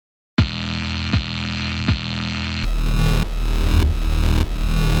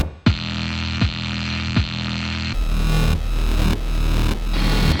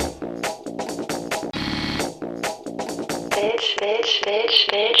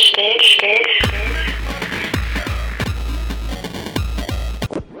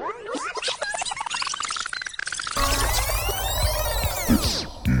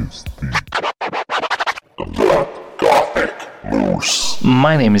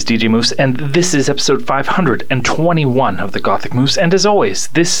My name is DJ Moose, and this is episode 521 of the Gothic Moose. And as always,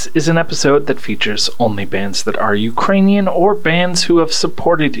 this is an episode that features only bands that are Ukrainian or bands who have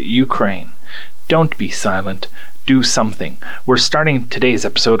supported Ukraine. Don't be silent. Do something. We're starting today's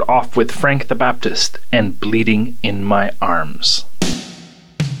episode off with Frank the Baptist and Bleeding in My Arms.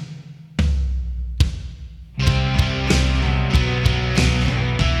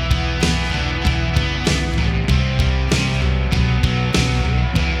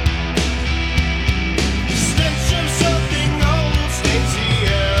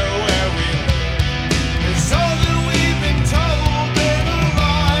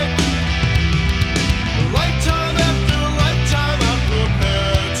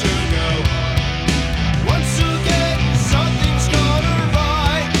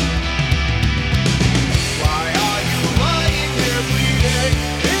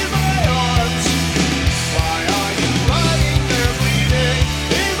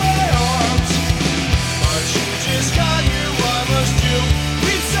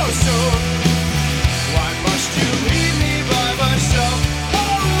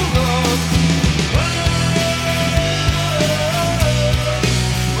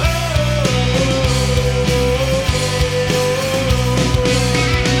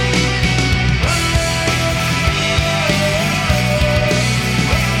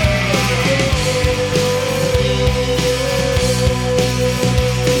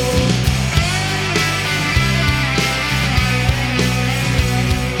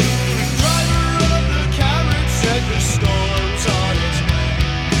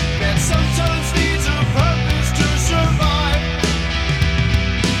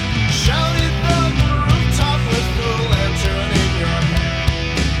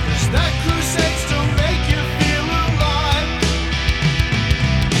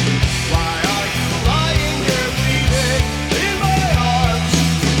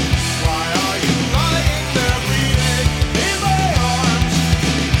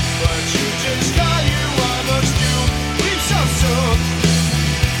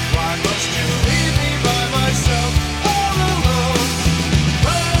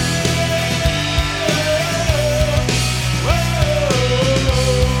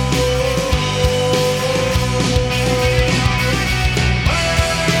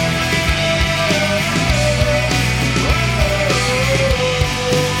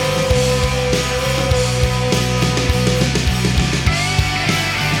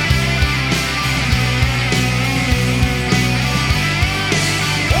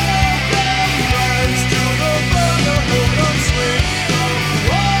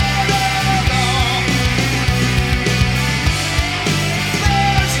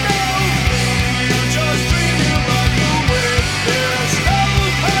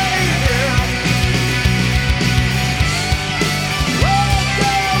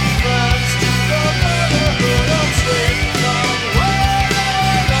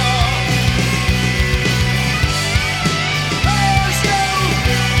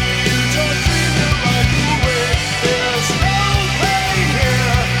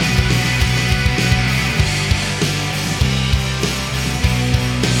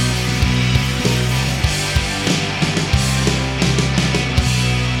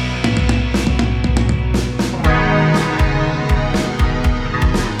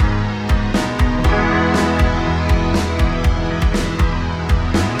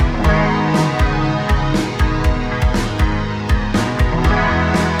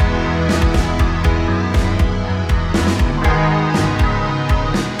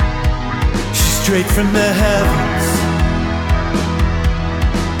 Straight from the heavens,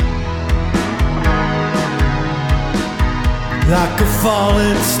 like a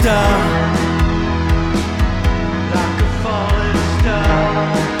falling star, like a falling star.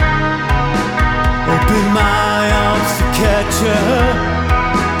 Open my arms to catch her,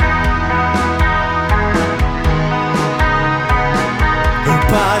 her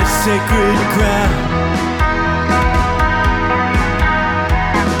body's sacred ground.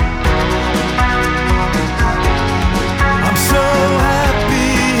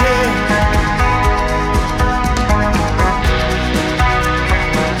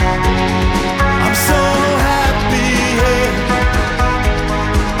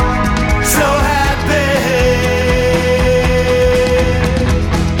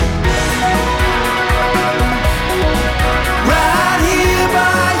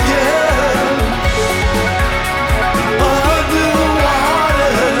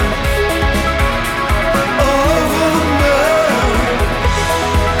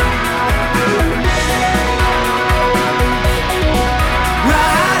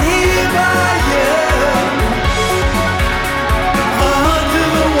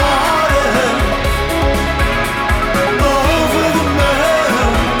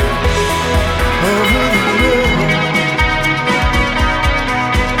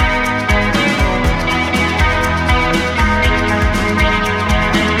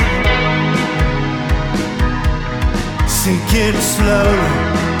 sinking slowly.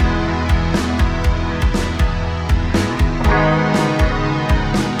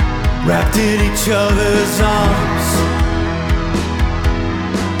 Wrapped in each other's arms.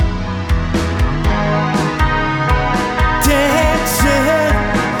 Dancing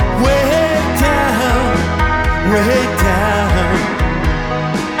way down, way down,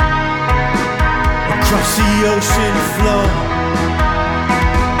 across the ocean floor.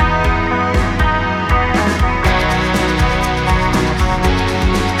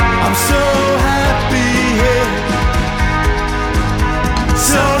 I'm so happy here,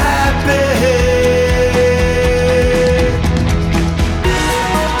 so happy.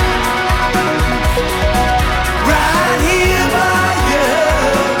 Right here by you,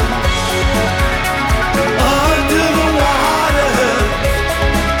 under the water,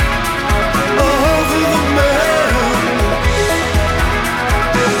 over the moon.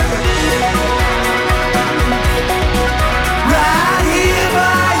 Right here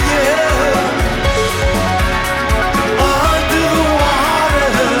by you, under the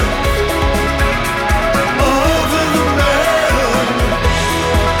water, over the moon,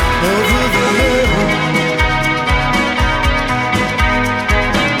 over the moon.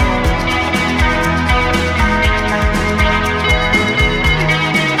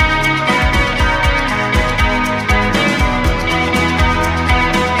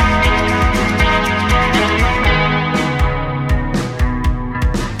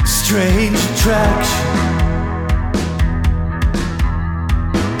 Strange attraction,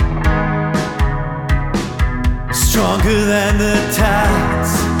 stronger than the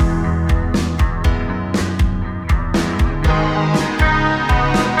tides.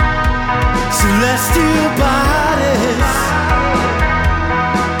 Celestial bodies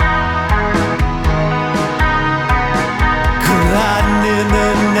colliding in the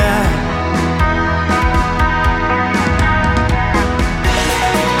night.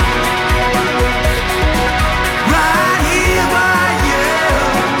 Right here by you,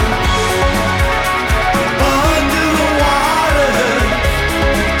 under the water,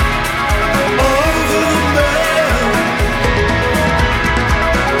 over the moon.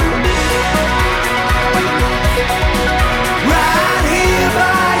 Right here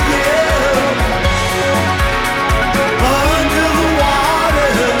by you, under the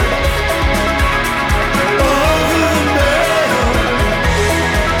water, over the moon,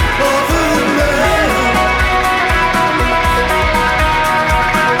 over the moon.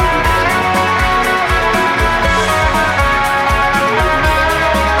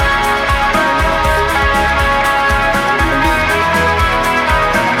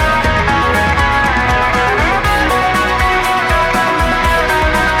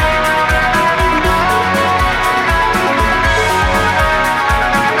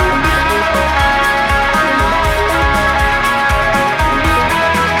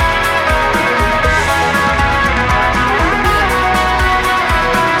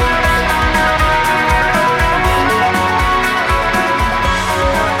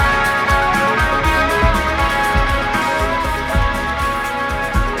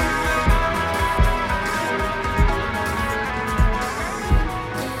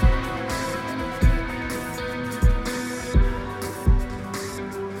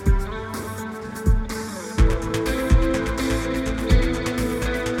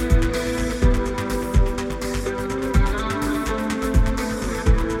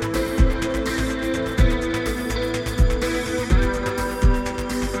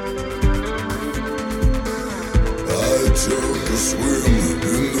 I took a swim in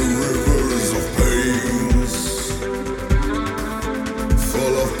the rivers of pains,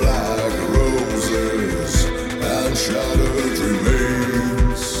 full of black roses and shattered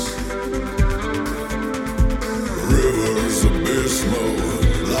remains. Rivers abysmal,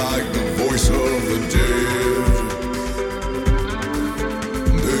 like the voice of the dead.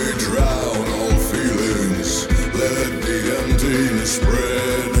 They drown all feelings, let the emptiness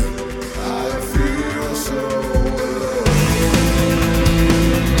spread. I feel so alone.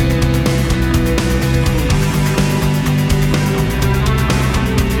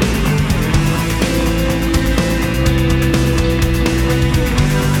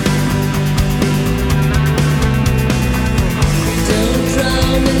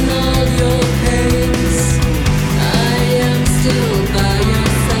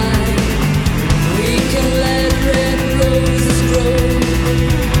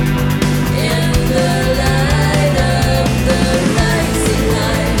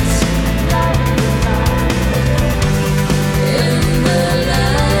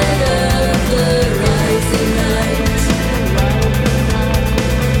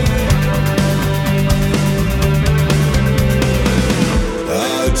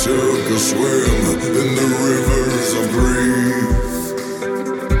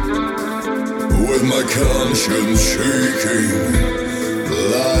 oceans shaking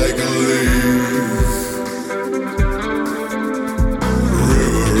like a leaf.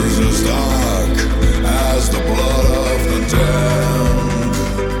 Rivers as dark as the blood of the damned.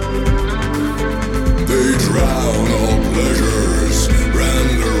 They drown all pleasures,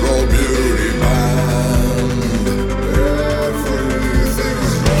 render all beauty banned. Everything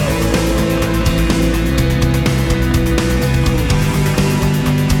is wrong.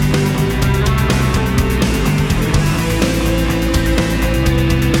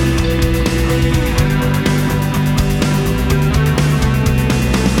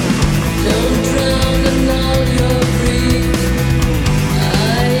 Don't drown in all your grief.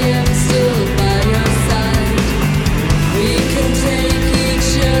 I am still by your side. We can take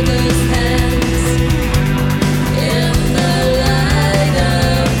each other's hands in the light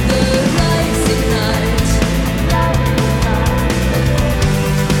of the rising night.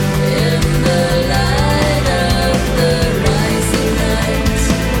 In the light of the rising night.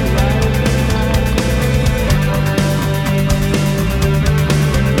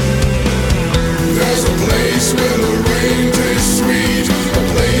 There's a place where the rain tastes sweet, a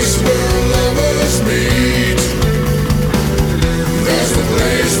place where lovers meet. There's a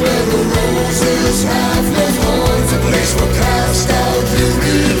place where the roses have no thorns, a place where cast out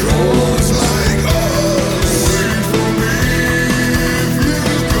beauty grows like us. Wait for me if you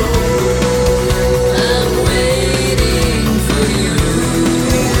go. I'm waiting for you.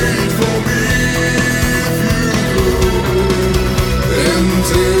 Wait for me if you go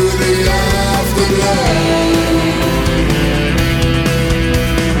into the afterglow.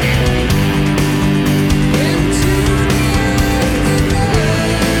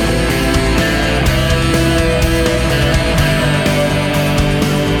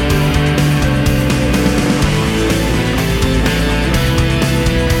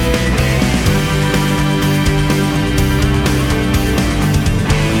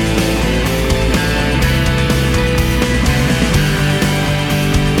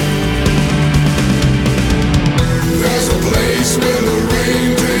 There's a place where the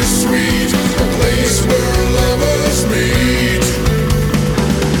rain tastes sweet, a place where lovers meet.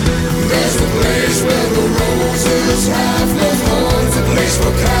 There's a place where the roses have no thorns, a place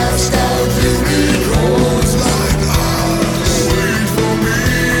where cast out beauty grows like us. Wait for me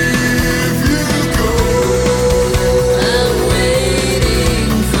if you go. I'm waiting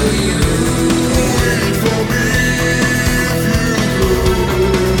for you. Wait for me if you go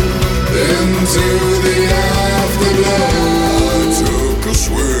into the afterglow. I took a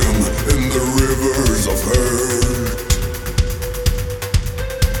swim in the rivers of hurt,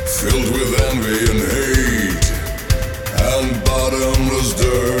 filled with envy and hate and bottomless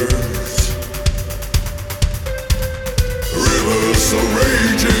dirt. Rivers so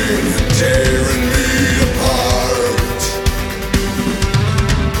raging, tearing me apart.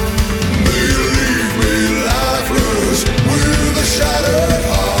 They leave me lifeless with a shattered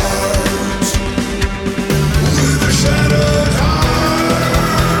heart. With a shattered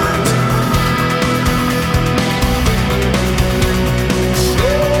heart. So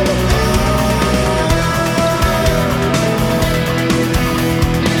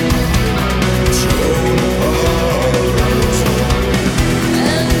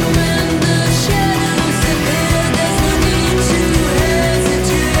And when the shadows appear, there's no need to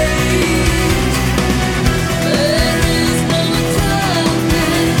hesitate. There is no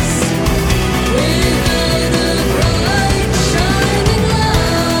darkness without a bright shining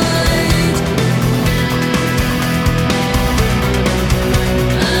light.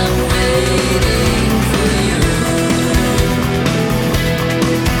 I'm waiting for you.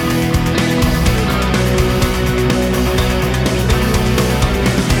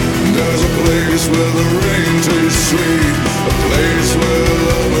 There's a place where the rain tastes sweet, a place where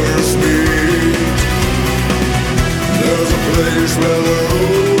lovers meet. There's a place where the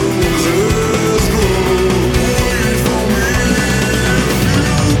roses grow. Wait for me if you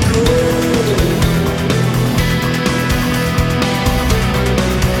go.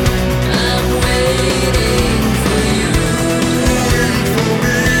 I'm waiting for you. Wait for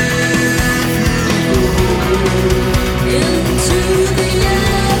me if you go. Into the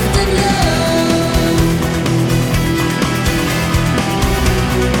afterglow.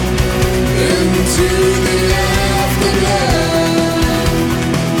 Into the afterglow.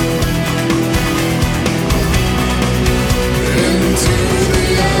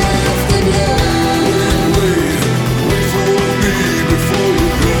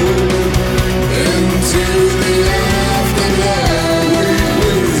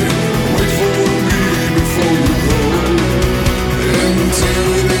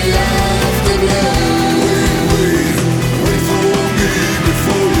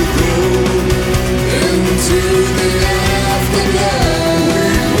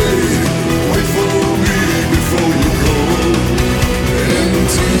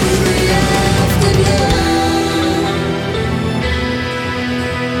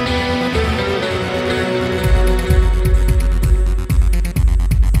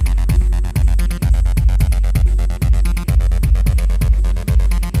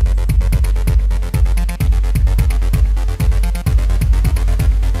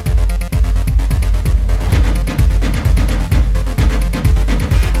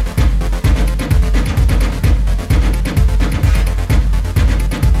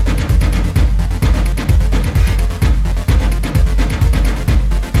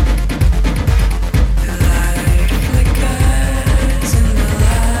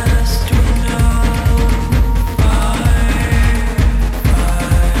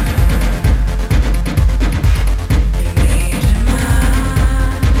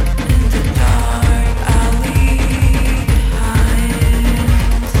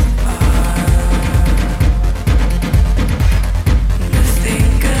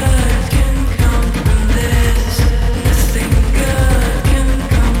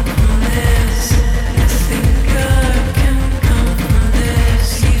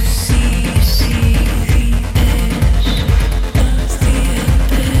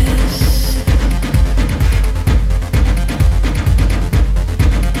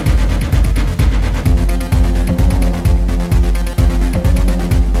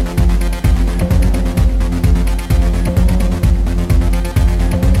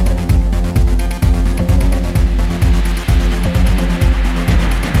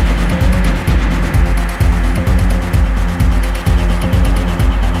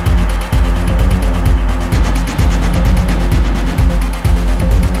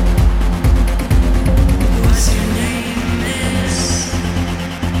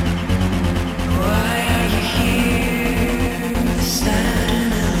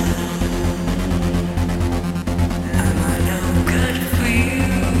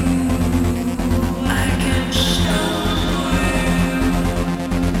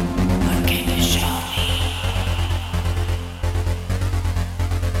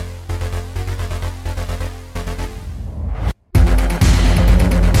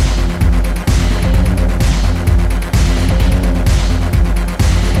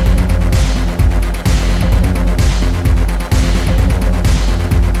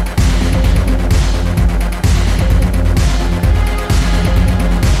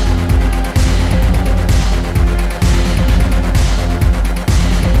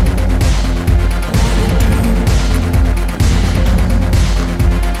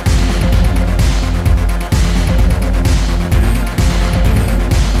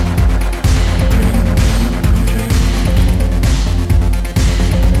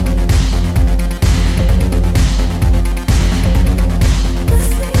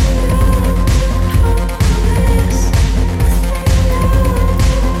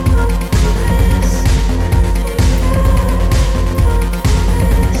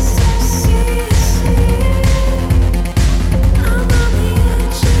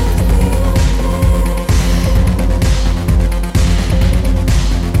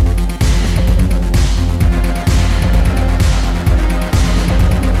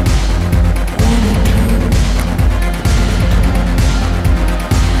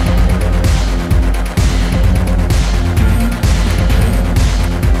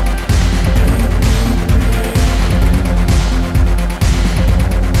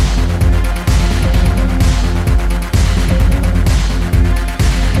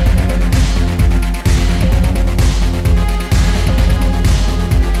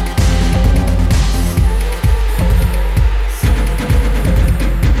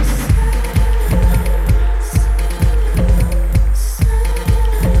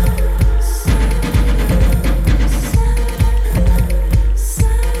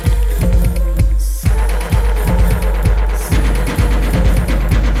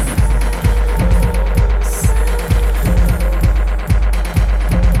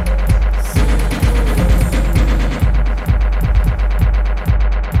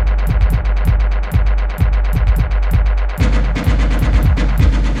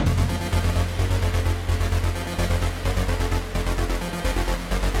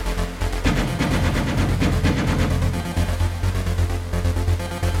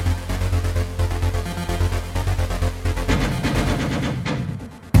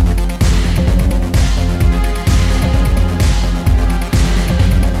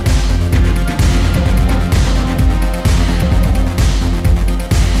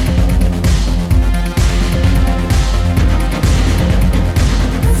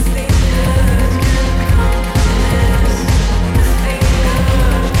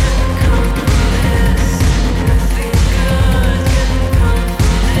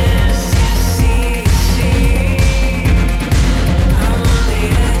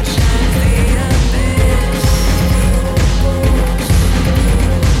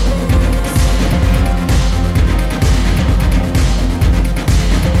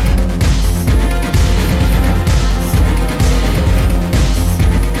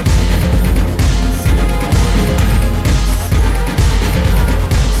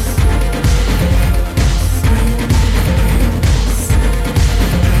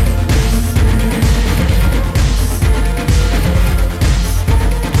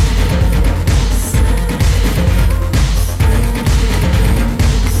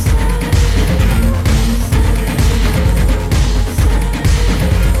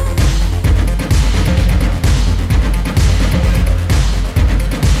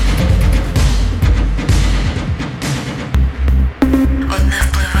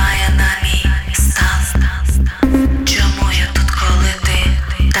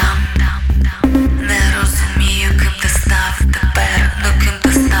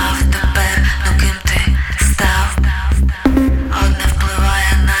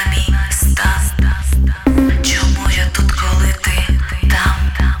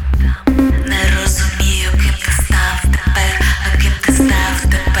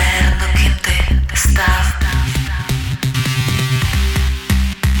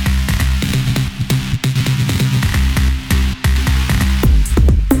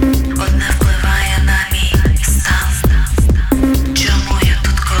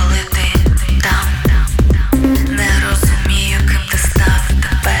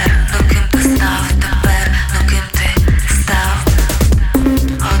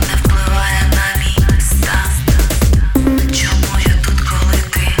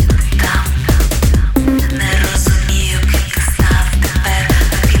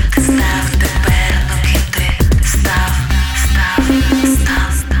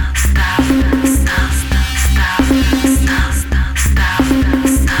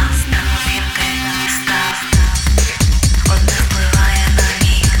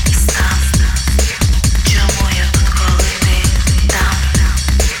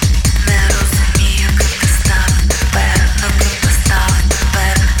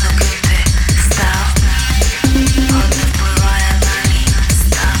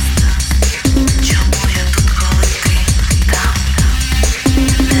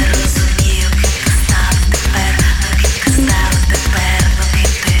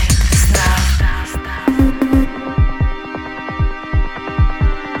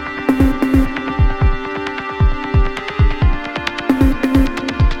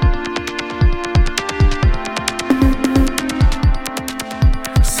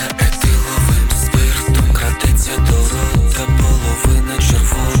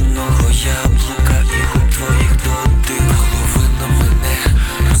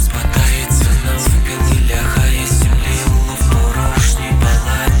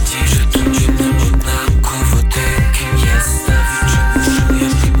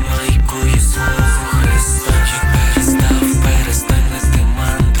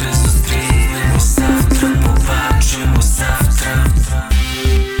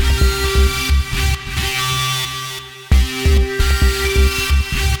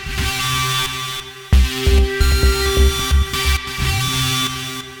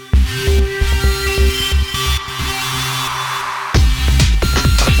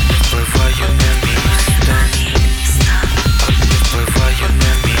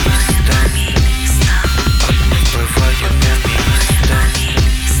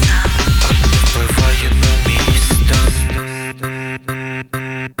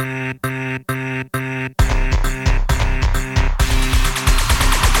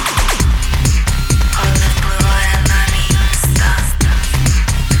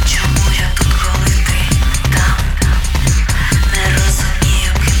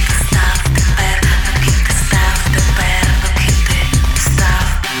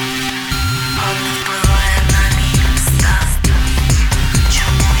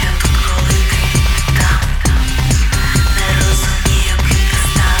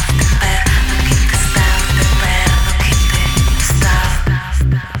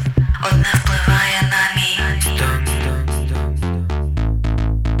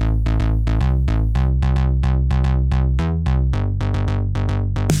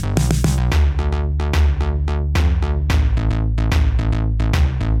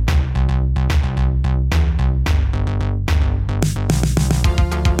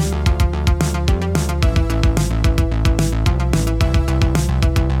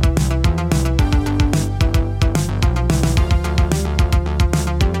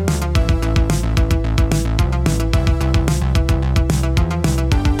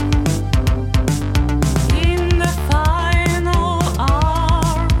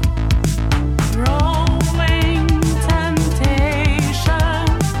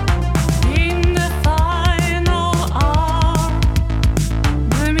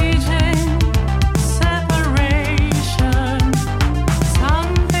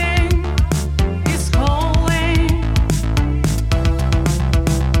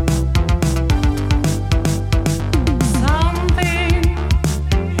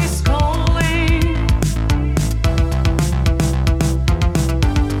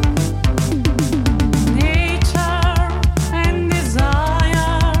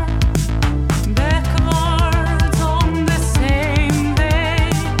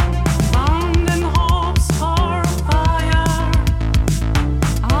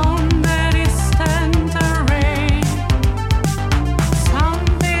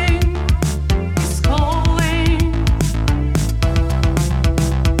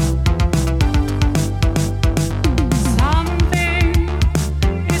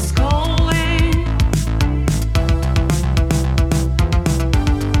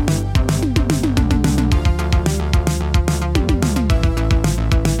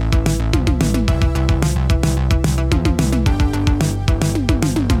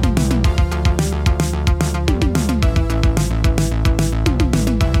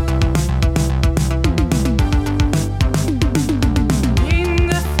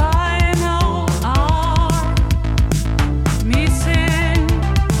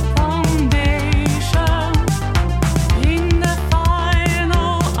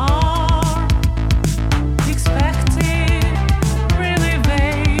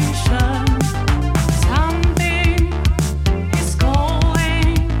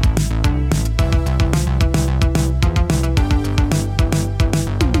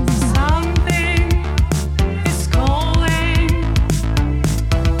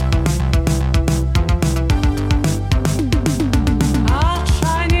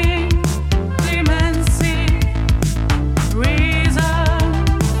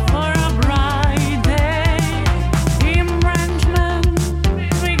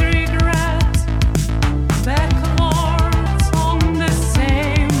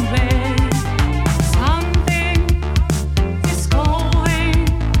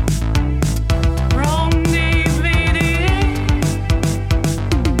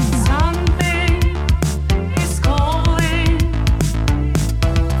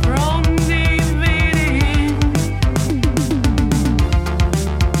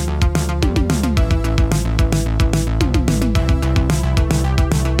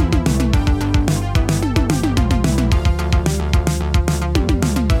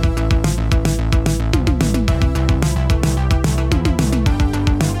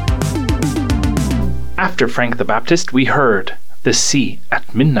 After Frank the Baptist, we heard The Sea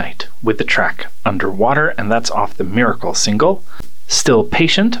at Midnight with the track Underwater, and that's off the Miracle single. Still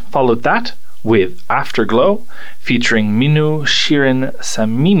Patient followed that with Afterglow, featuring Minu Shirin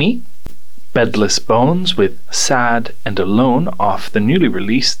Samimi. Bedless Bones with Sad and Alone off the newly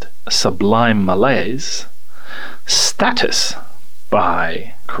released Sublime Malaise. Status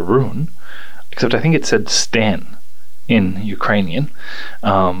by Karun, except I think it said Stan in Ukrainian,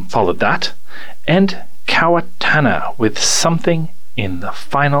 followed that. And Kawatana with Something in the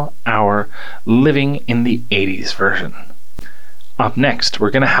Final Hour, living in the 80s version. Up next,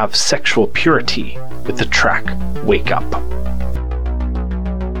 we're going to have Sexual Purity with the track Wake Up.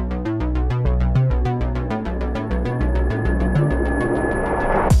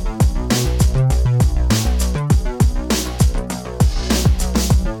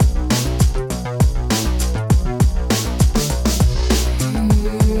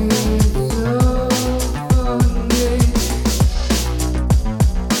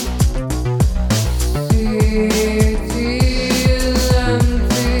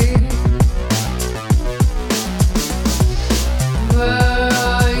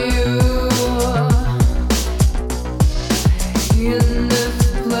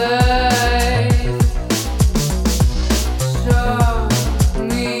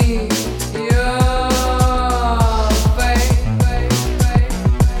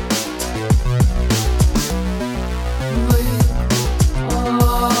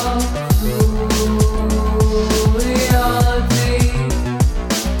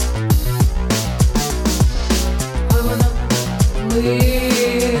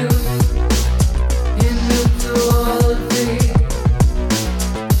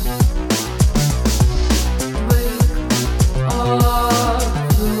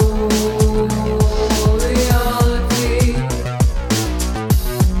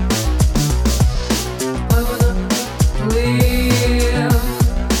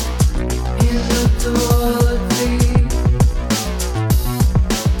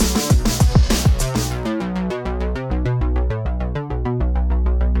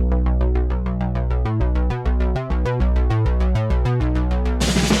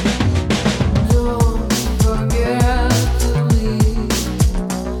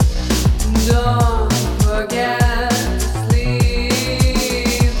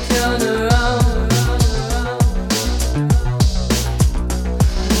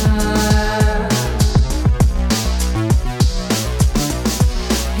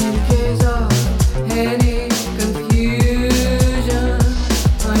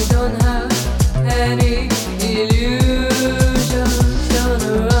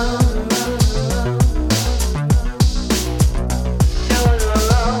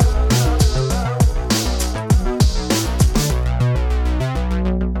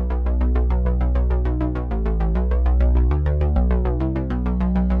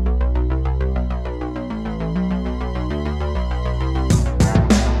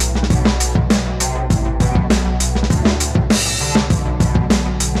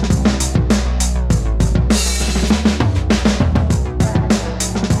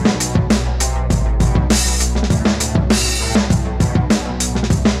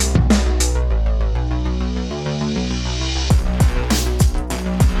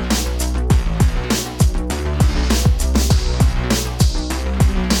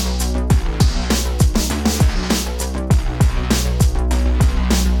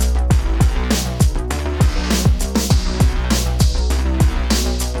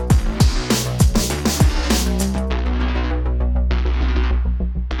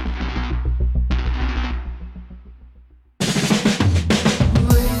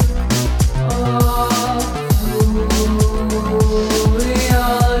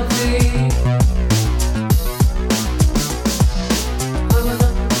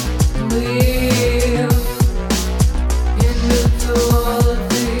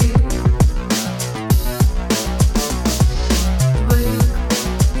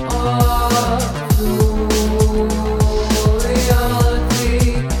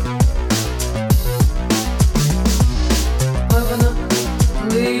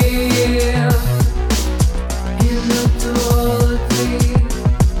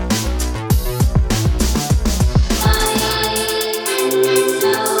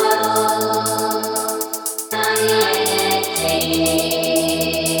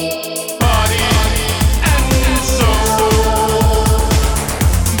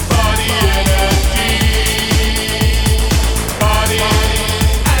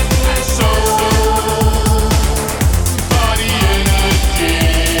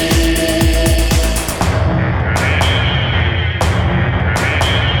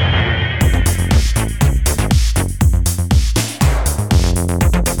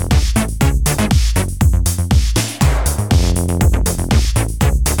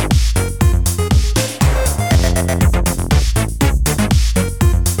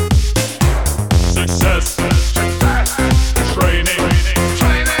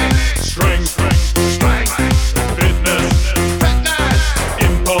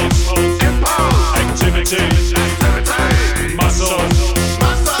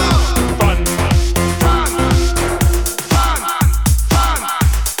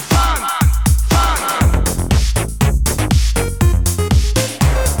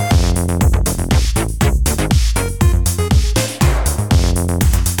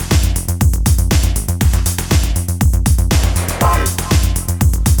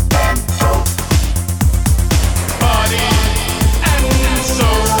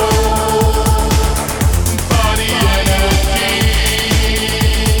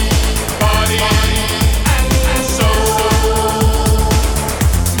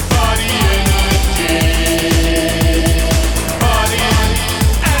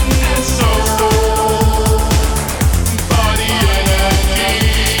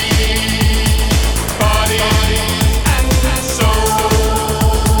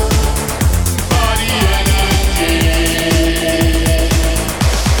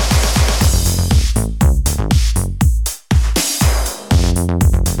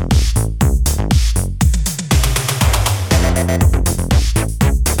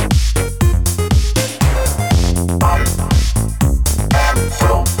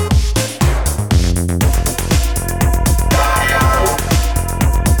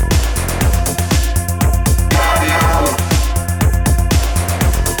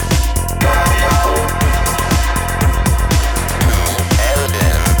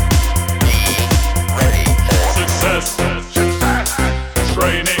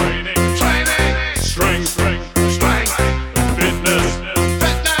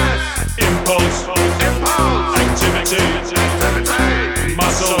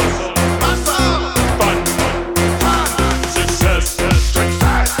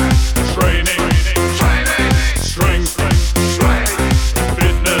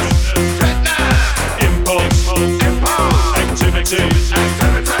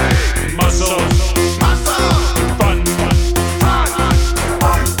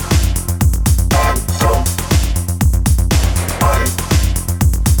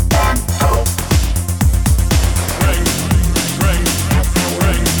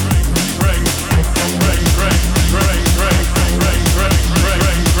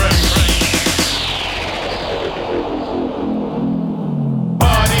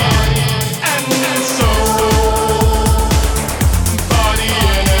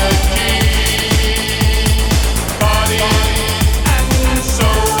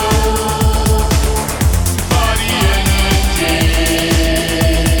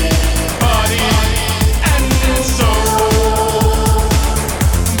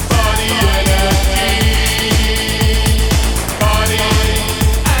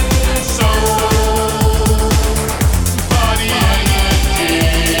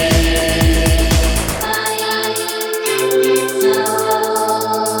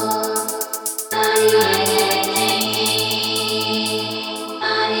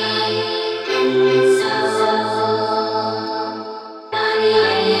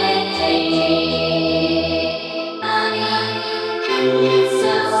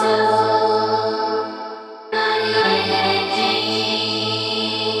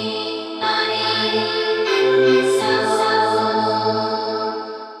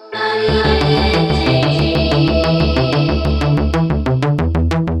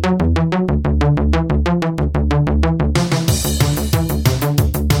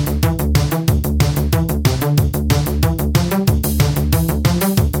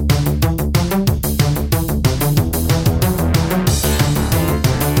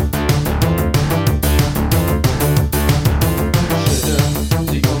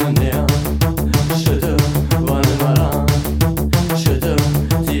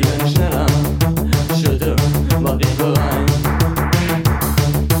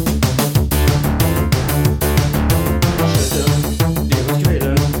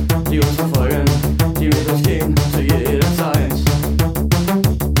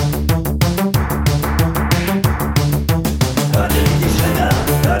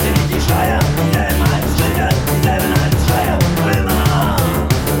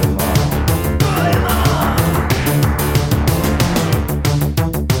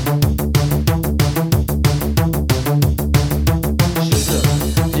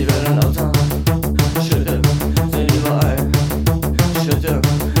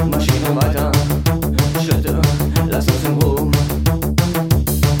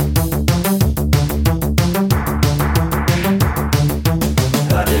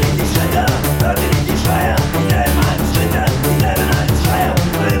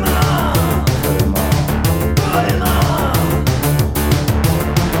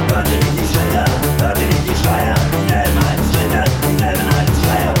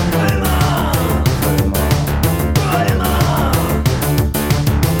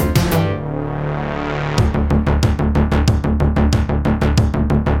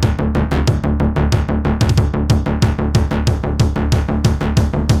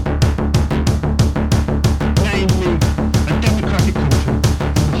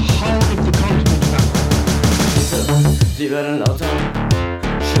 werden lauter.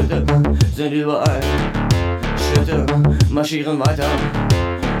 Schritte sind überall. Schritte marschieren weiter.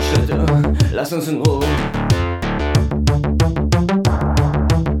 Schritte, lass uns in Ruhe.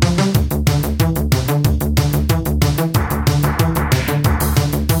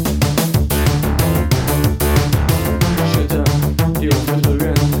 Schritte, die uns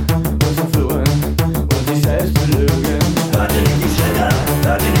betrügen, uns verführen und sich selbst belügen. Hört ihr nicht die Schritte,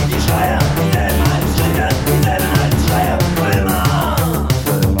 hört ihr nicht die Schreie, dieselben alten Schritte, dieselben alten Schreie. Für immer,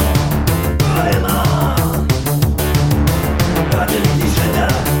 für immer, für immer. Hört ihr nicht die Schritte,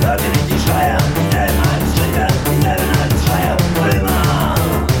 hört ihr nicht die Schreie, dieselben alten Schritte, dieselben alten Schreie.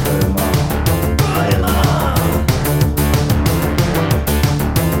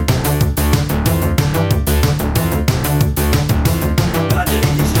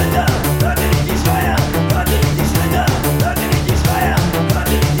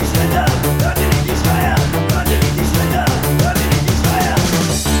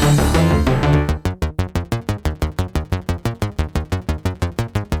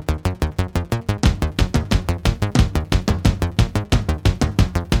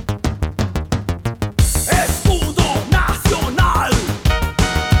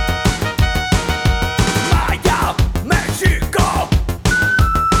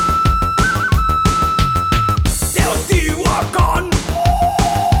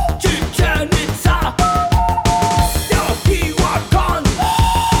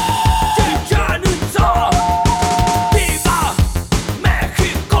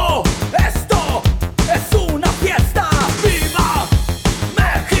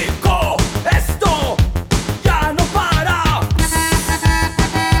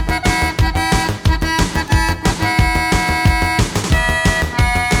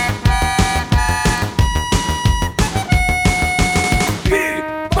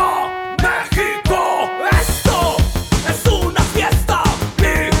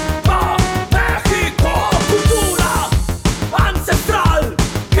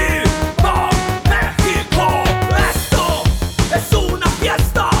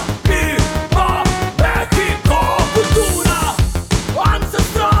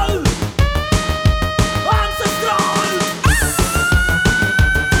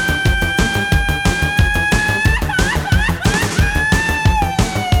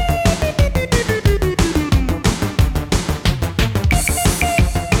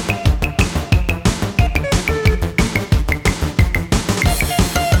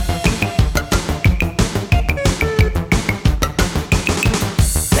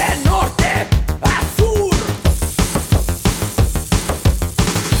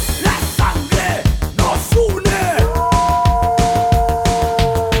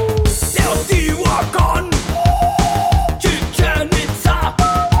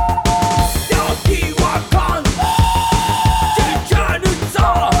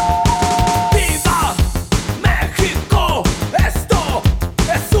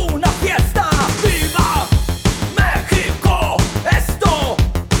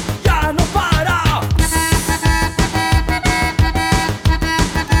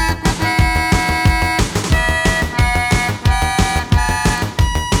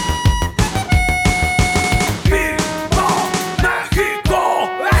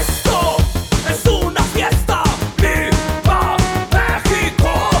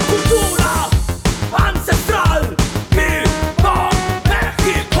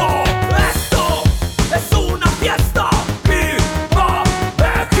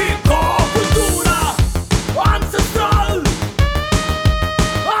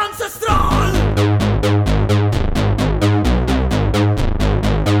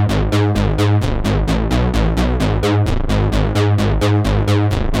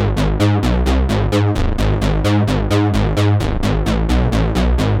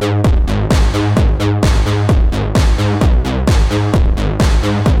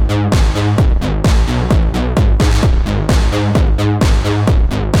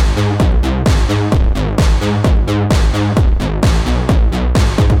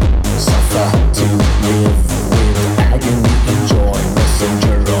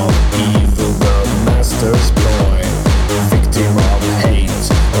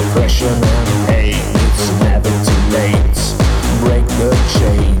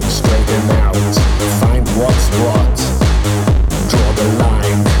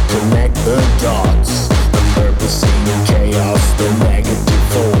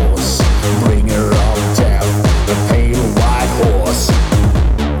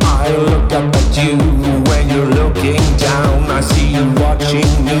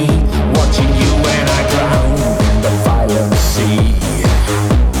 me, watching you when I drown in the violent sea.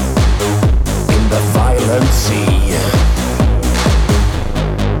 In the violent sea.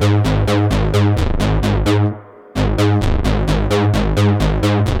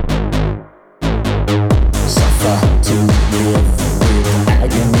 Suffer to live with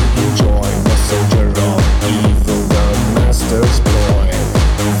agony, enjoy, messenger of evil, the master's ploy,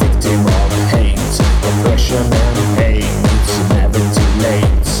 victim of hate, oppression and pain. It's never too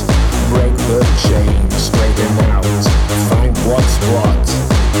late. Break the chain, straighten out, find what's what.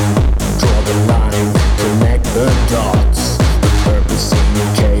 Draw the line, connect the dots. The purpose in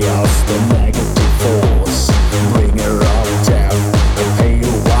chaos, the negative force. Bringer of death, the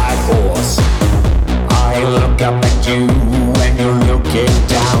pale white horse. I look up at you when you're looking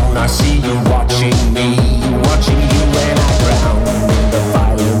down. I see you watching me, watching you when I drown in the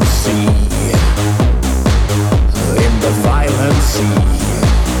violent sea. In the violent sea.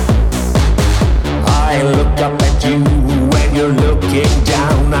 I look up at you when you're looking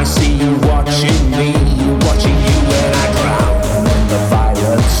down. I see you watching me, watching you when I drown in the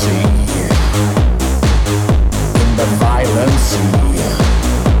violent sea. In the violent sea.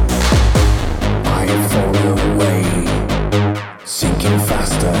 I fall away, sinking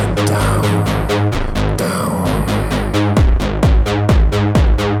faster down, down,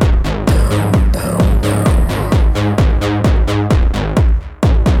 down, down, down.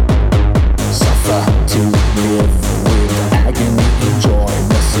 Suffer to live with agony, enjoy,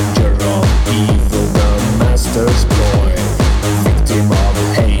 messenger of evil, the master's ploy, victim of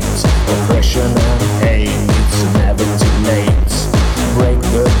hate, oppression and pain. It's never too late. Break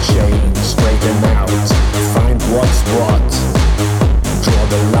the chain, straighten out, find what's what. Draw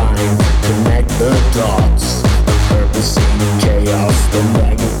the line, connect the dots. The purpose in chaos, the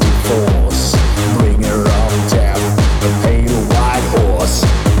negative force. Bringer of death, the pale white horse.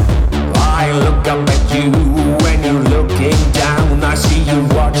 I look up at you when you're looking down. I see you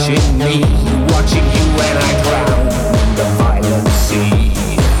watching me, watching you when I drown in the violent sea.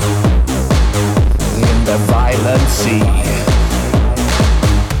 In the violent sea.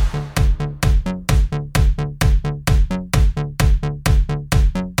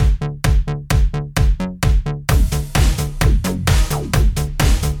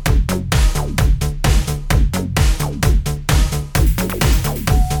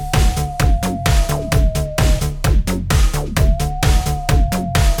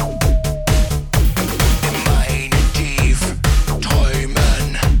 Meine tief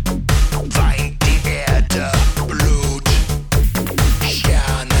träumen, weint die Erde Blut.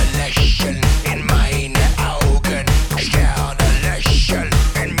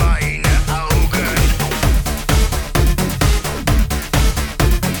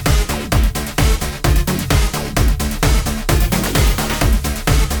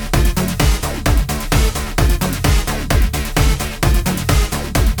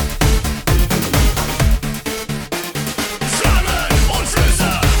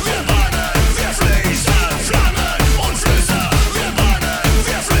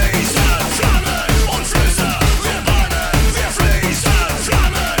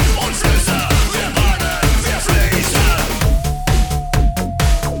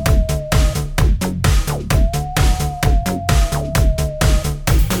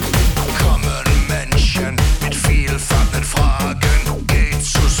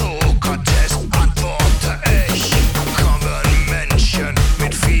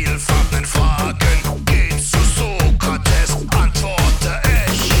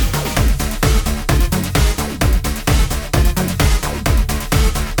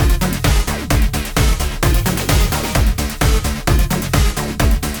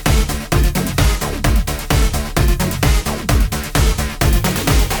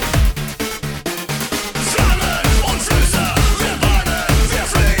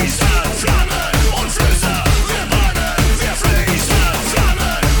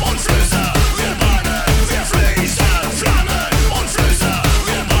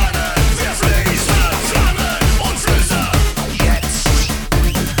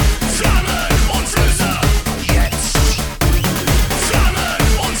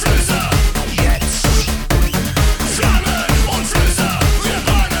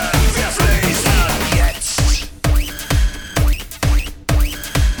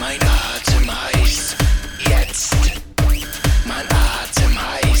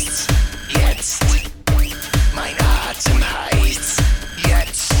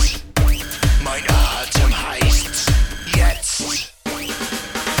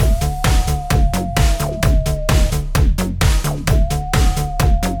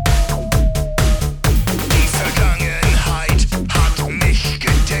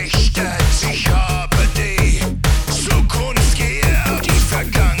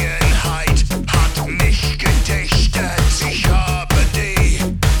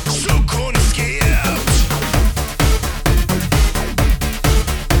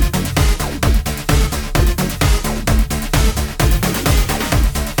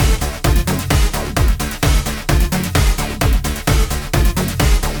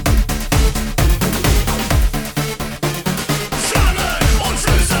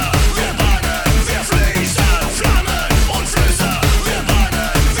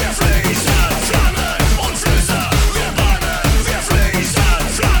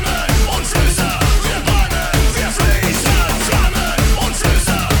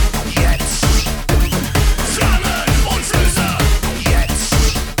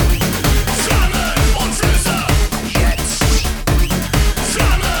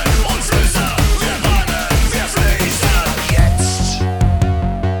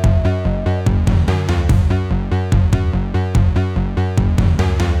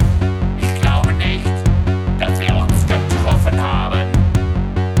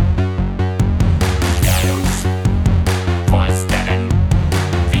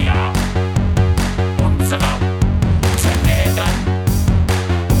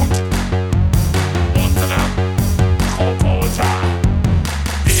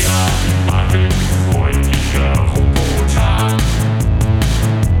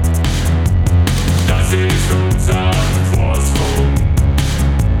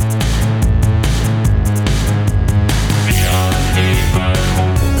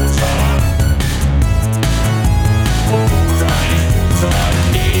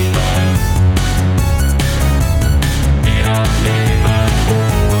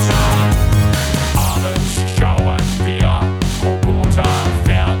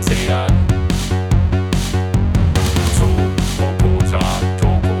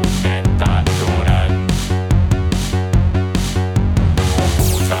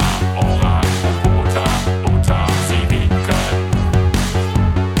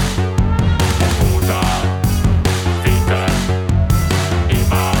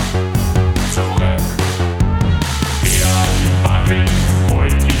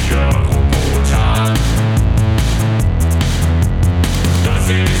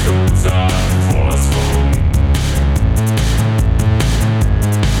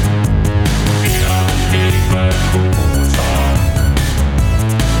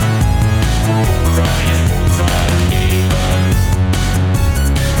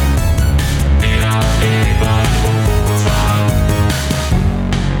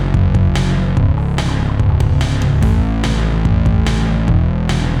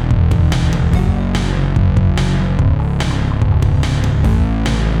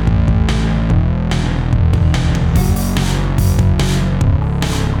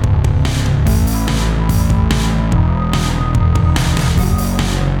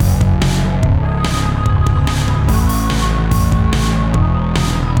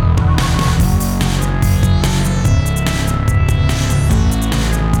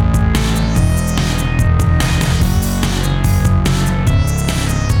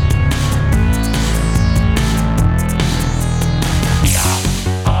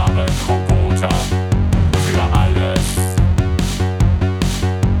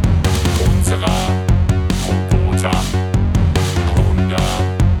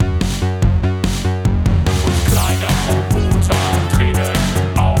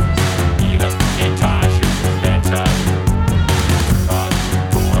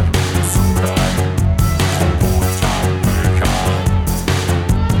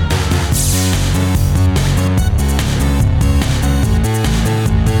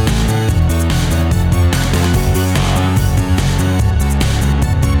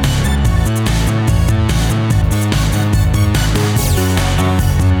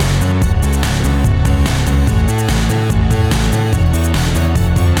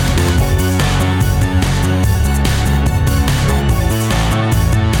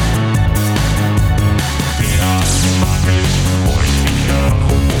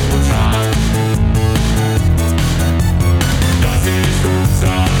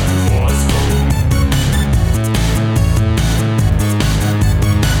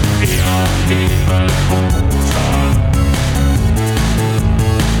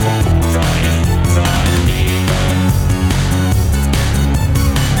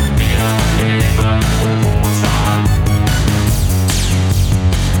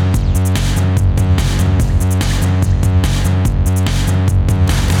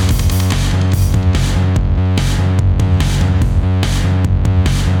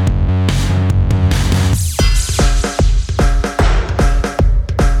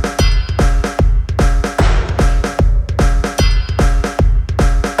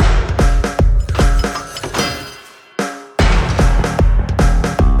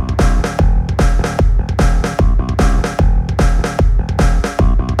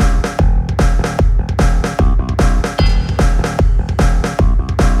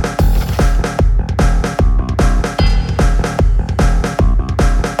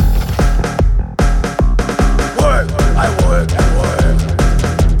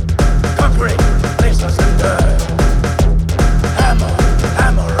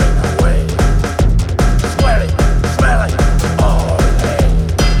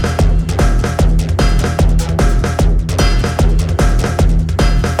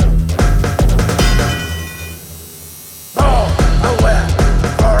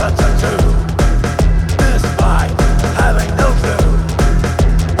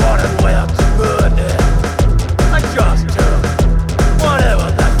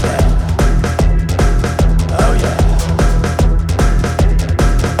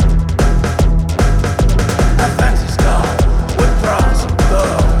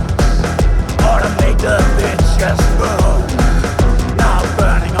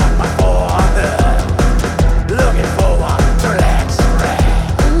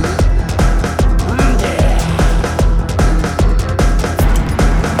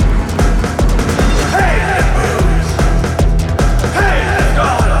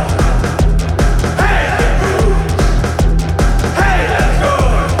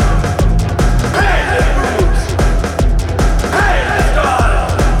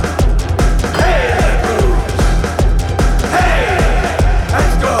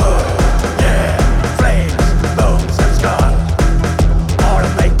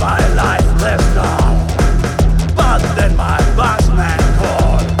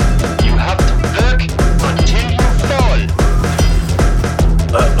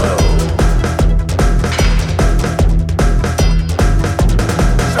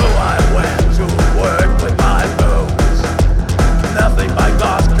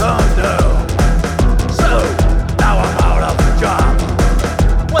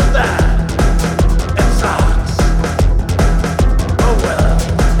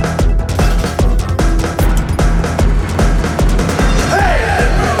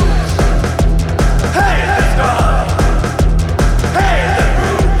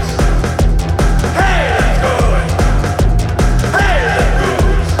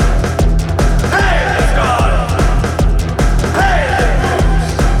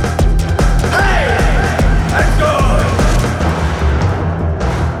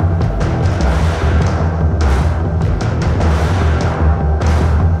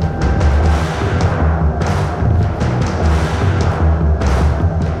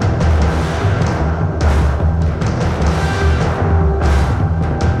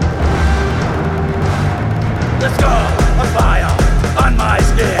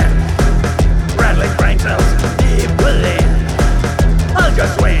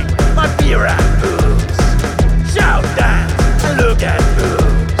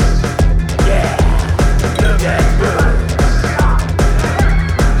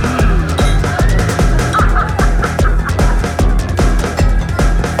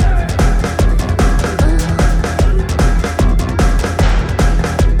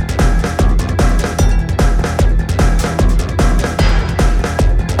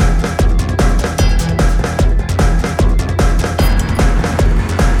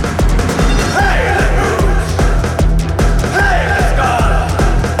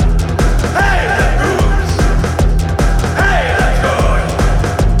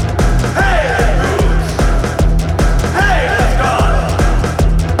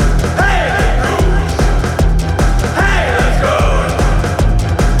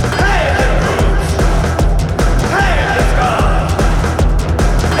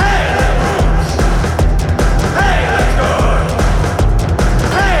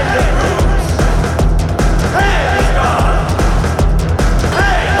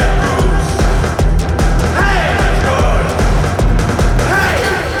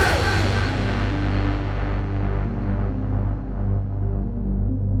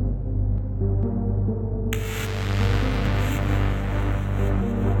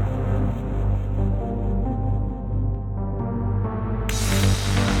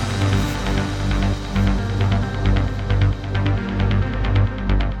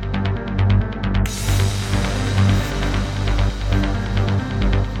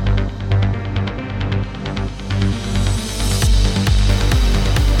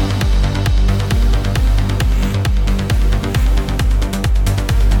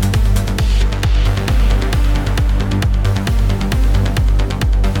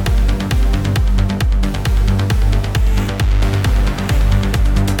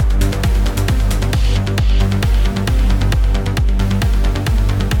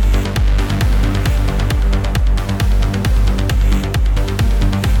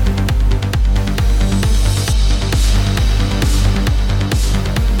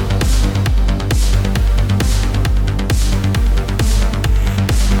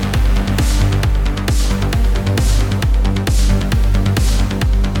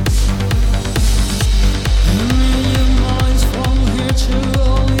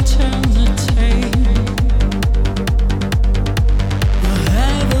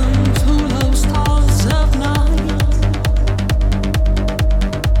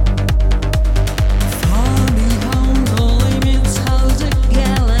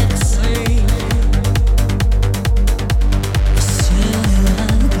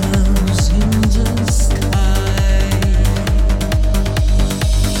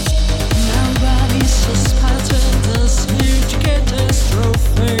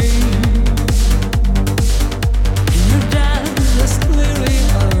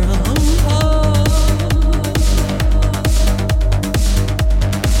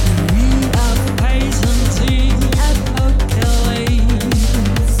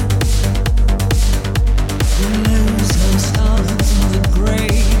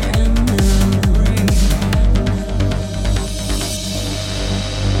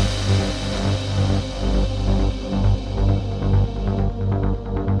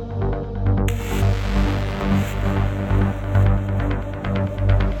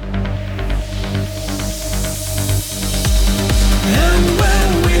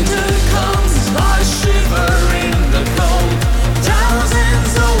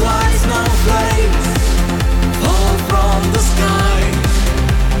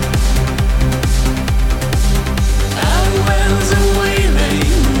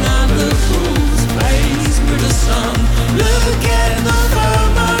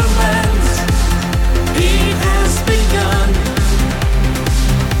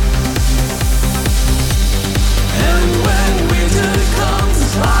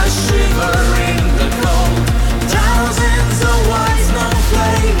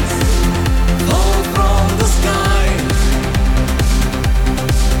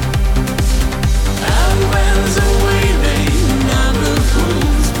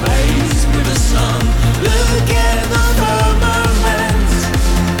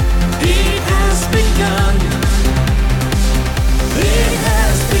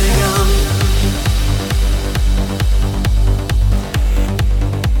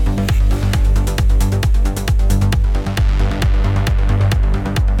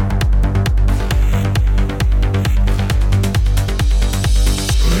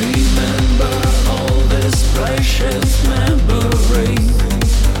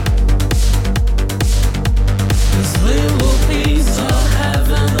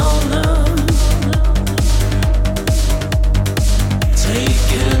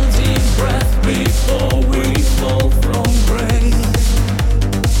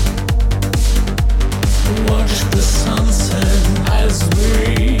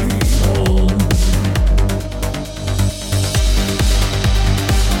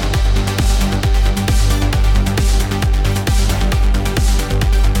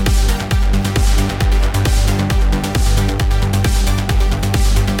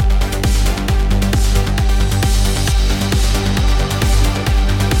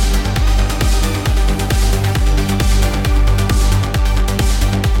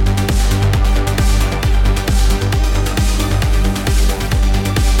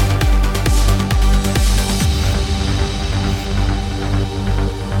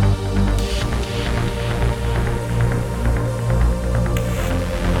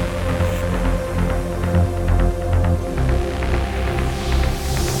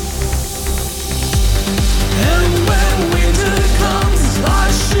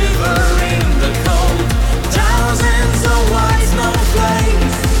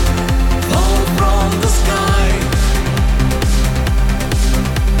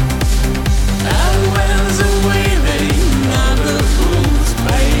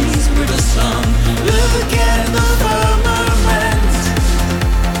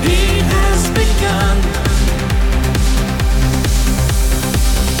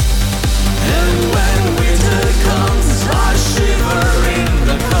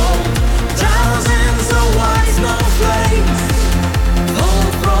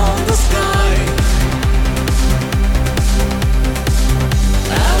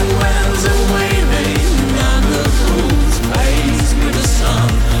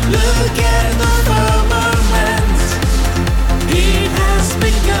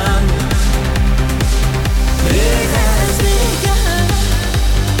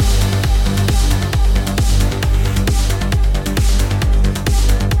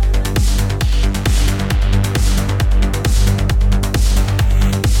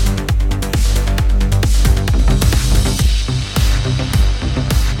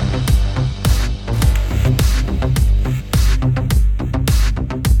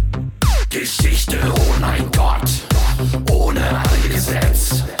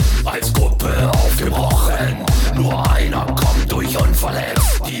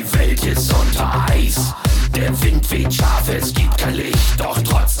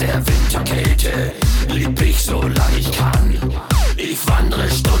 andere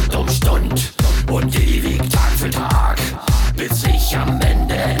Stund um Stund und ewig Tag für Tag, bis ich am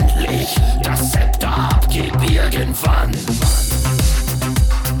Ende endlich das Zepter abgeb irgendwann.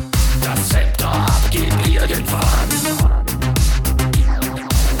 Das Zepter abgeb irgendwann.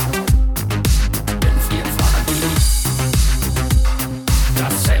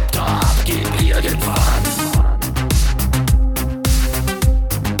 Das Zepter abgeb irgendwann.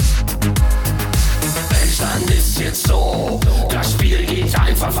 Mensch, dann ist jetzt so, das Spiel geht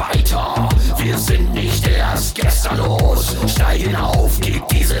einfach weiter. Wir sind nicht erst gestern los, steigen auf, gib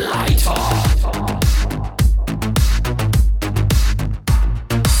diese Leiter.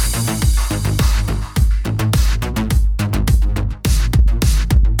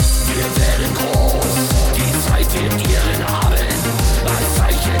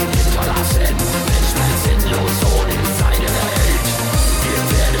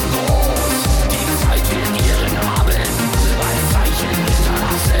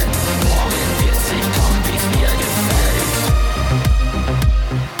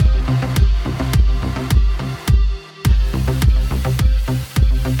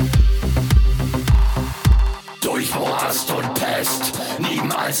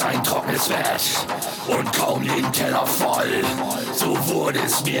 Niemals ein trockenes Bett und kaum den Teller voll, so wurde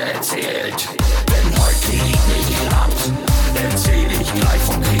es mir erzählt. Wenn heute Krieg nicht klappt, erzähl ich gleich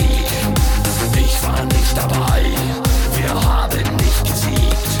vom Krieg. Ich war nicht dabei, wir haben nicht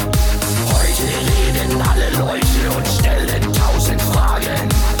gesiegt. Heute reden alle Leute und stellen 1000 Fragen,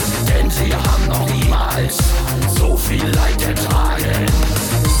 denn sie haben noch niemals so viel Leid ertragen.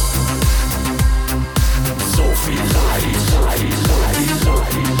 So viel Leid, Leid, Leid, Leid, Leid.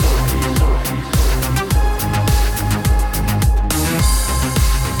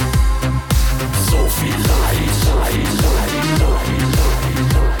 So viel Leid, Leid, Leid, Leid, Leid.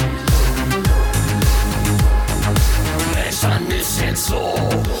 Mensch, dann ist jetzt so,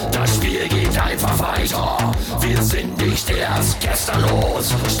 das Spiel geht einfach weiter. Wir sind nicht erst gestern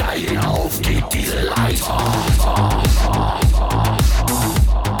los, steigen auf, gib diese Leiter.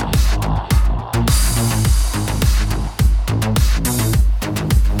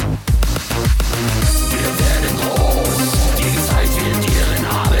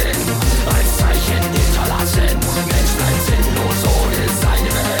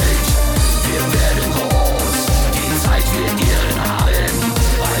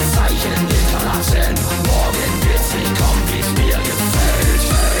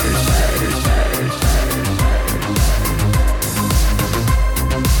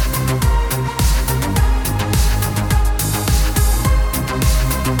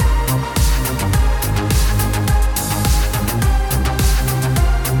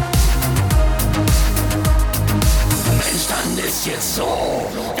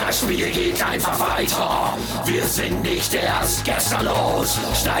 Wir sind nicht erst gestern los,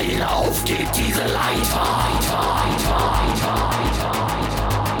 steigen auf, gib diese Leiter.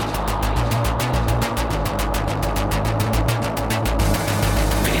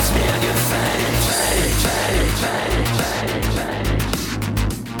 Wie's mir gefällt, wie's mir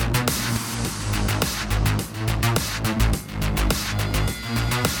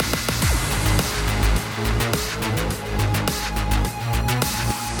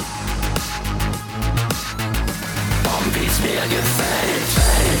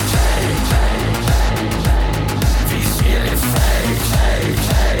wie's mir gefällt,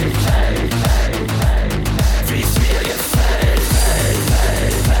 wie's mir gefällt.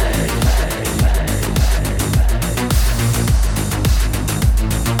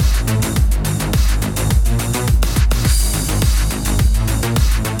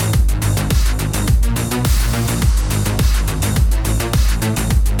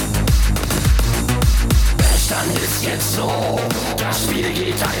 Jetzt so, das Spiel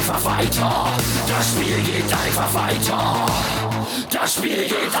geht einfach weiter, das Spiel geht einfach weiter, das Spiel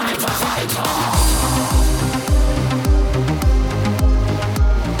geht einfach weiter.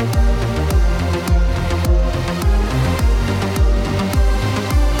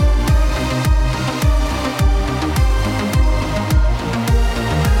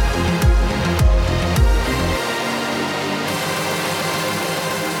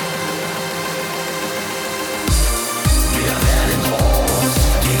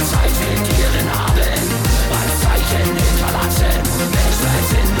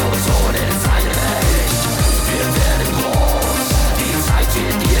 Sinnlos ohne seine Welt.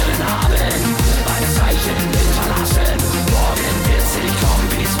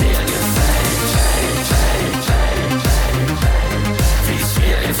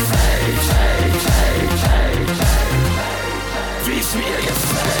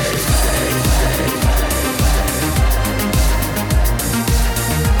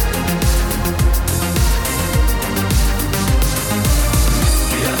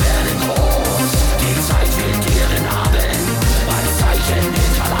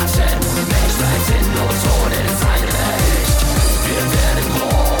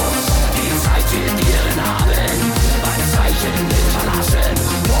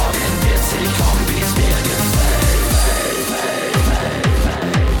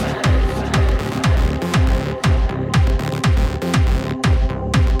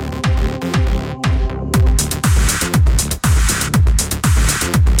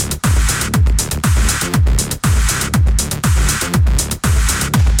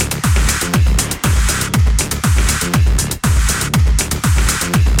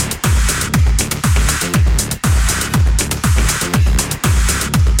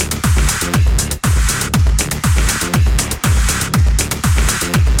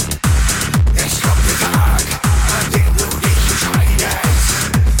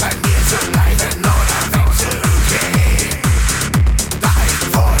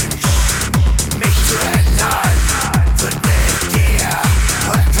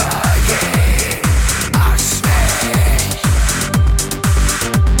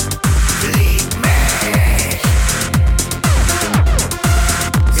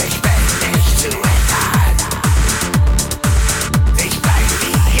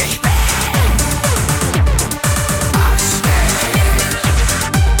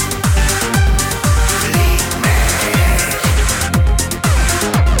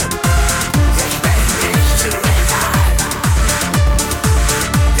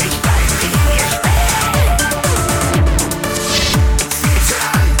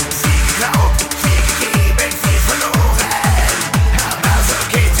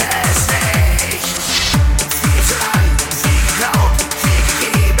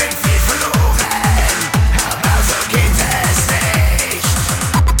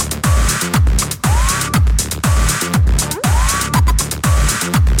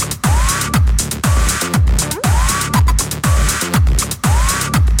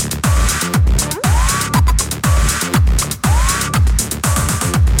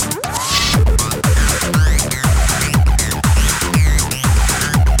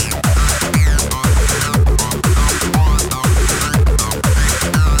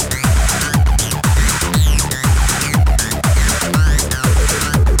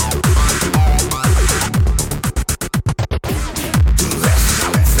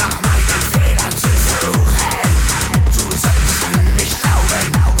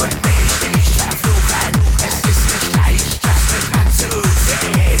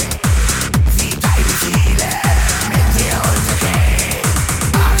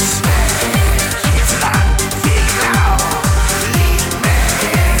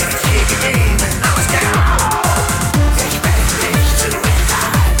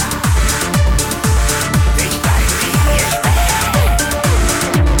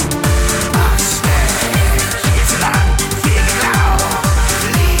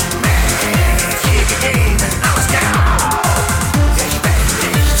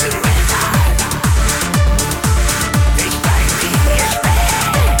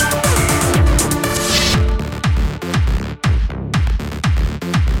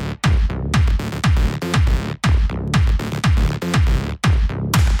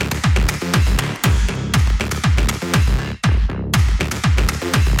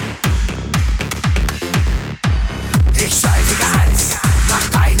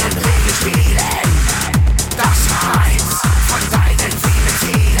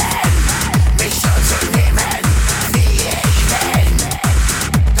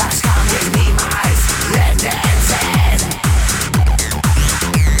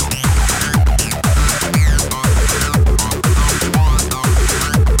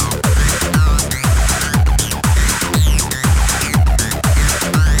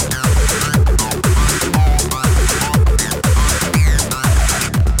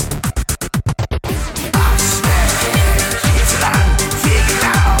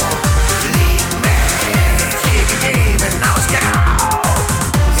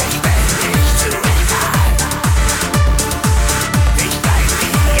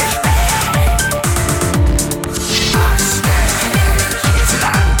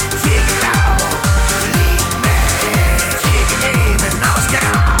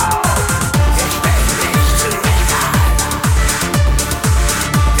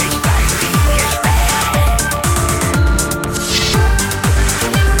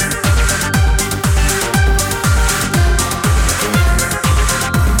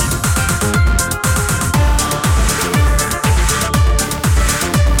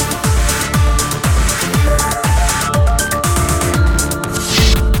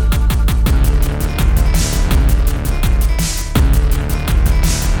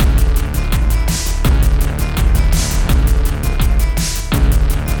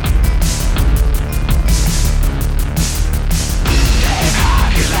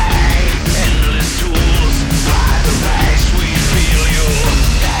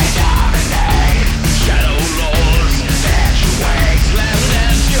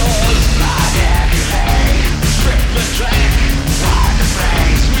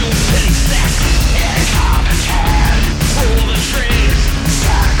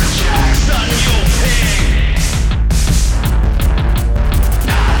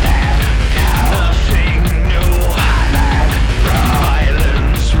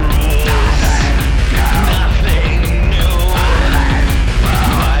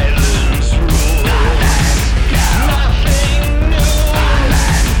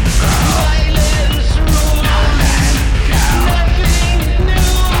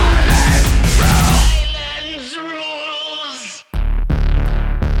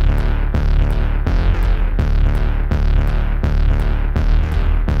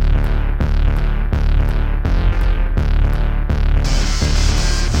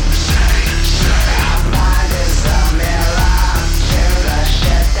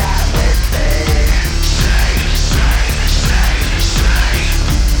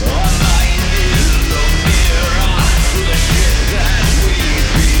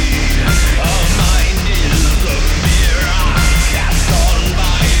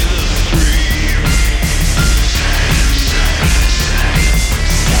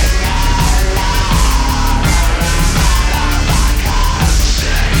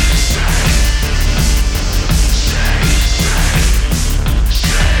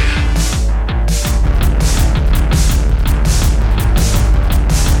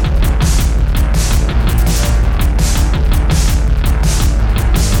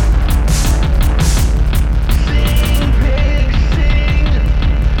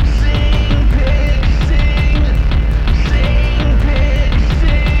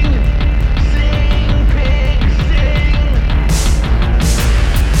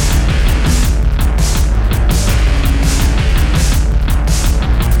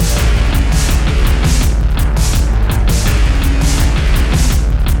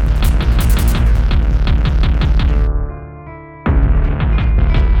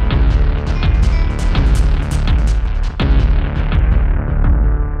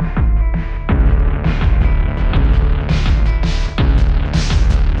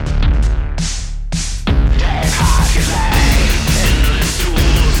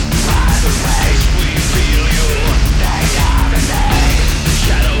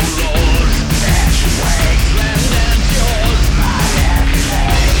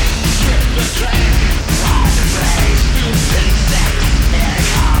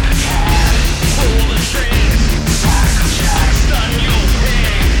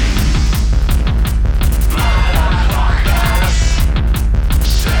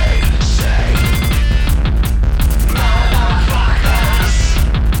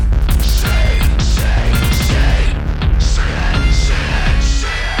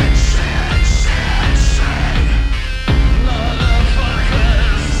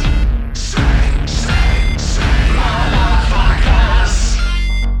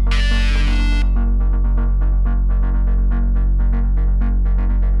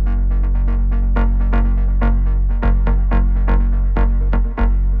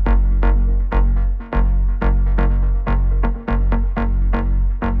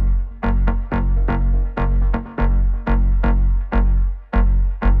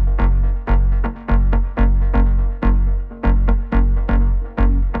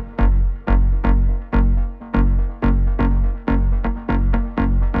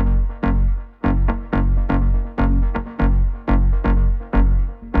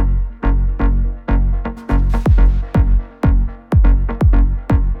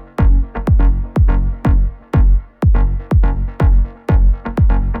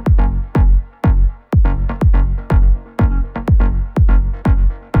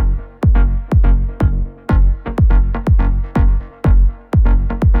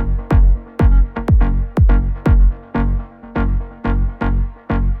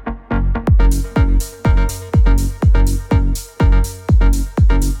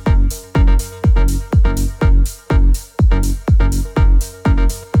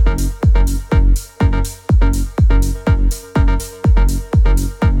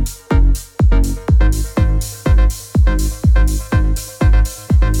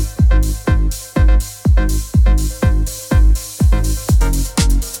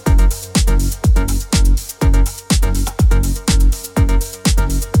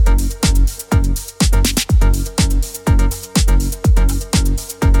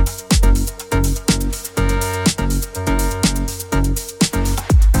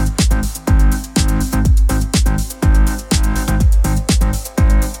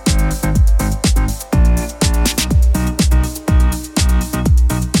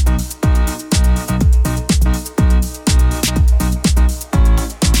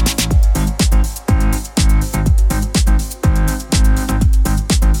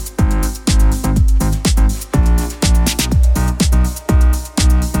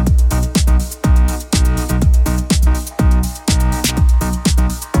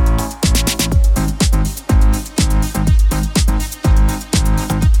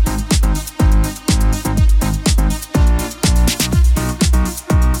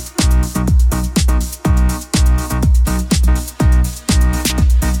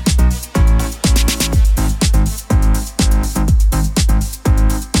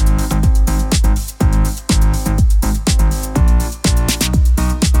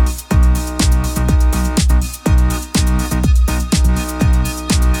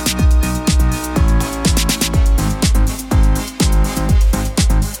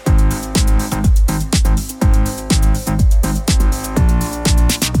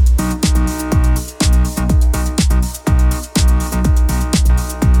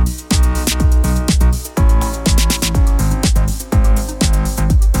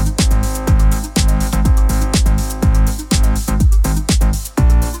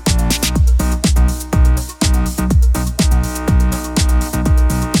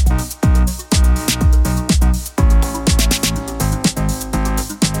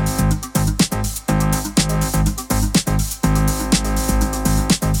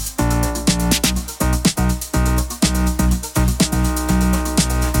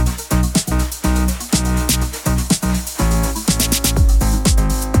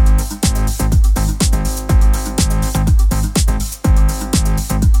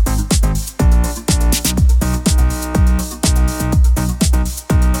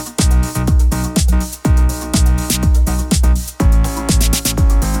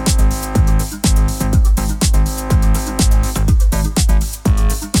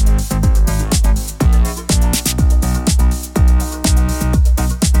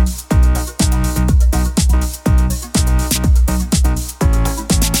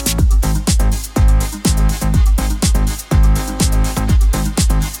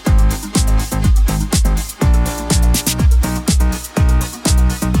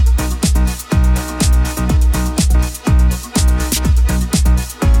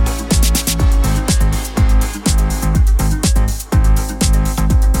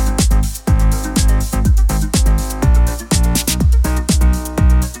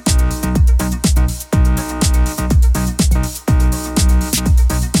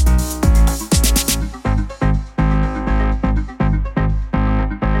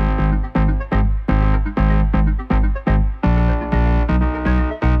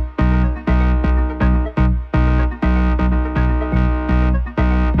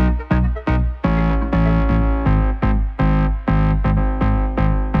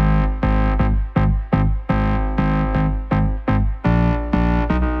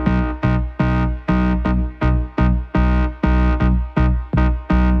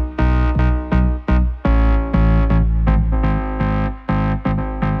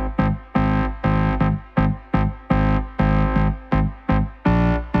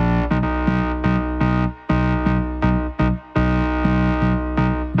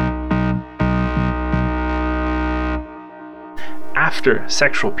 after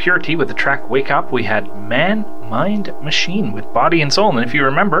Sexual Purity with the track Wake Up, we had Man, Mind, Machine with Body and Soul. And if you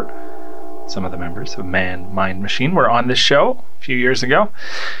remember, some of the members of Man, Mind, Machine were on this show a few years ago.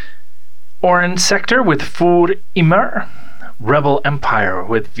 Orange Sector with Für Immer. Rebel Empire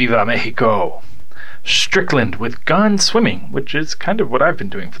with Viva Mexico. Strickland with Gone Swimming, which is kind of what I've been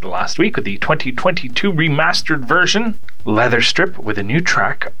doing for the last week with the 2022 remastered version. Leather Strip with a new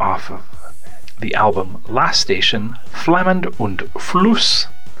track off of the album Last Station, Flammend und Fluss.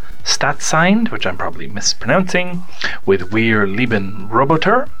 Statsigned, which I'm probably mispronouncing, with Wir lieben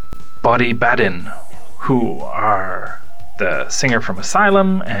Roboter. Body Badin, who are the singer from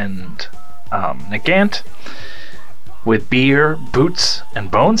Asylum and Nagant, with Beer, Boots, and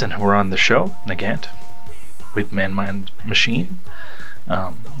Bones, and who were on the show, Nagant, with Man, Mind, Machine.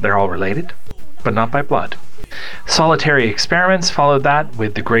 They're all related, but not by blood. Solitary Experiments followed that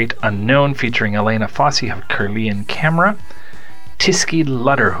with The Great Unknown featuring Elena Fossey of Curlian Camera. Tiski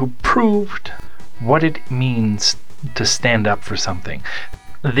Lutter, who proved what it means to stand up for something.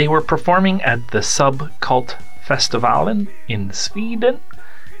 They were performing at the Subcult Festivalen in Sweden,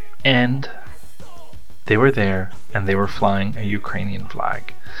 and they were there and they were flying a Ukrainian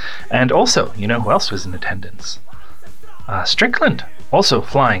flag. And also, you know who else was in attendance? Strickland, also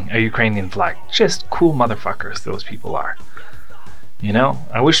flying a Ukrainian flag. Just cool motherfuckers those people are. You know,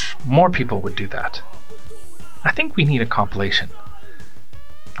 I wish more people would do that. I think we need a compilation.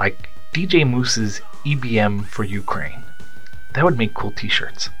 Like DJ Moose's EBM for Ukraine. That would make cool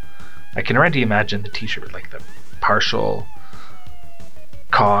t-shirts. I can already imagine the t-shirt with like the partial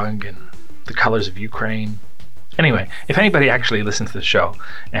cog and the colors of Ukraine. Anyway, if anybody actually listens to the show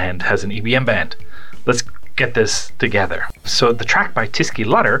and has an EBM band, let's get this together. So the track by Tiski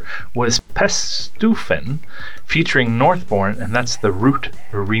Lutter was Pestufen featuring Northbourne, and that's the Root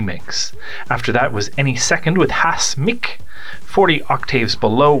remix. After that was Any Second with Has Mick, 40 Octaves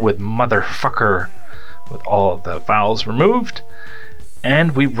Below with Motherfucker with all the vowels removed.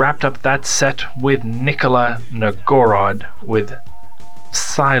 And we wrapped up that set with Nikola Nagorod with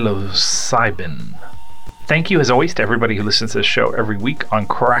Psilocybin. Thank you, as always, to everybody who listens to this show every week on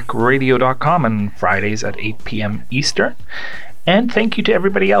crackradio.com and Fridays at 8 p.m. Eastern. And thank you to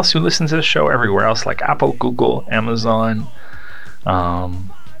everybody else who listens to the show everywhere else, like Apple, Google, Amazon,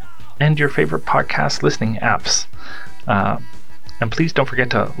 and your favorite podcast listening apps. And please don't forget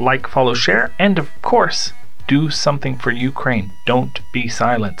to like, follow, share, and of course, do something for Ukraine. Don't be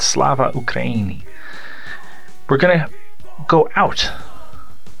silent. Slava Ukraini. We're going to go out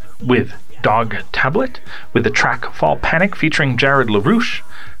with Dog Tablet with the track Fall Panic featuring Jared LaRouche,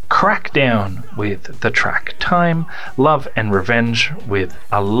 Crackdown with the track Time, Love and Revenge with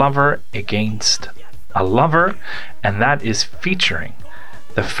A Lover Against a Lover, and that is featuring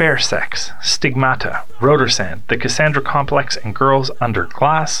The Fair Sex, Stigmata, Rotor Sand, The Cassandra Complex, and Girls Under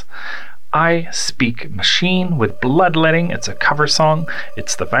Glass. I Speak Machine with Bloodletting. It's a cover song.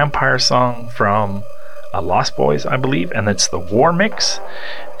 It's the vampire song from Lost Boys, I believe, and it's the War Mix.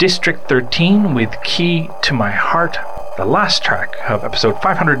 District 13 with Key to My Heart. The last track of episode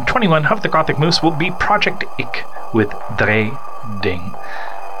 521 of the Gothic Moose will be Project Ik with Dre Ding.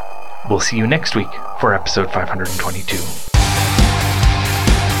 We'll see you next week for episode 522.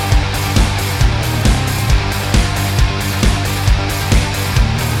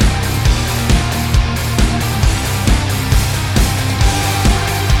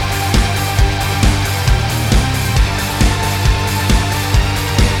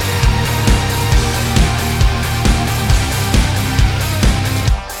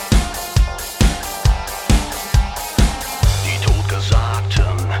 Die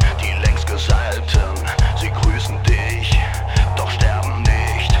Totgesagten, die längst Geseilten, sie grüßen dich.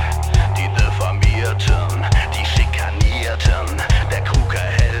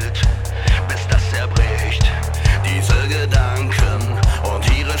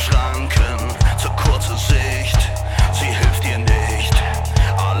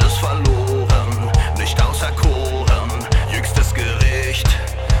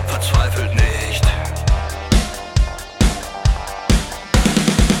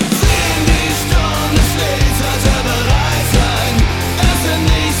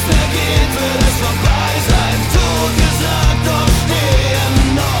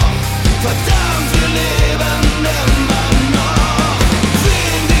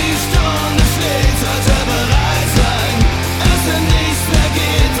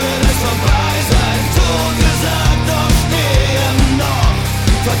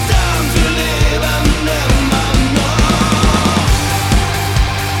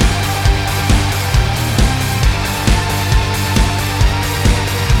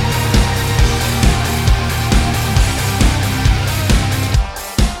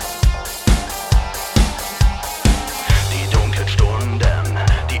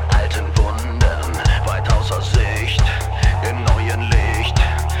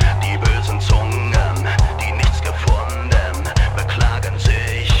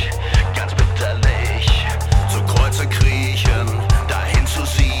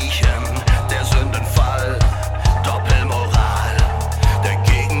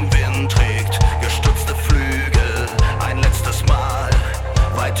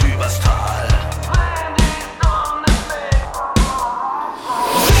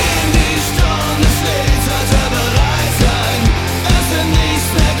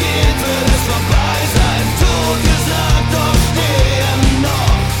 vorbei sein. Tot gesagt, doch stehen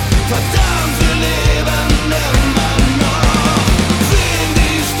noch. Verdammt, wir leben immer noch. Wem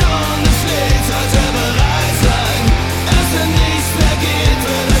die Stunde schlägt, sollte bereit sein. Erst wenn nichts mehr geht,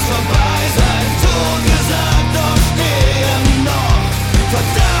 wird es vorbei sein. Tot gesagt, doch stehen noch.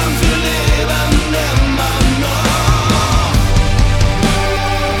 Verdammt, wir leben immer noch.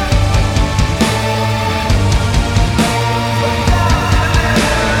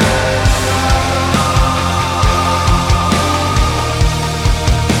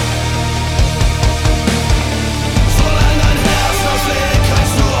 Solange dein Herz noch schlägt,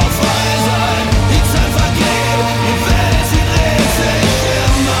 kannst du auch frei sein. Die Zeit vergeht, die Welt, sie dreht sich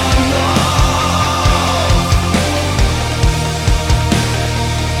immer noch.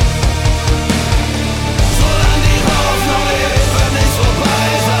 Solange die Hoffnung lebt, wird nichts vorbei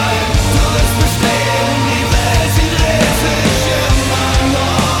sein. Du wirst bestehen, die Welt, sie dreht sich immer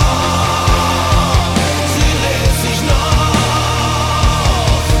noch. Sie dreht sich noch.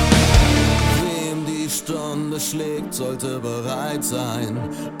 Wem die Stunde schlägt, sollte bereit sein.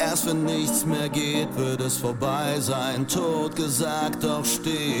 Erst wenn nichts mehr geht, wird es vorbei sein. Tot gesagt, doch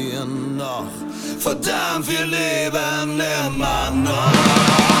stehen noch. Verdammt, wir leben immer noch.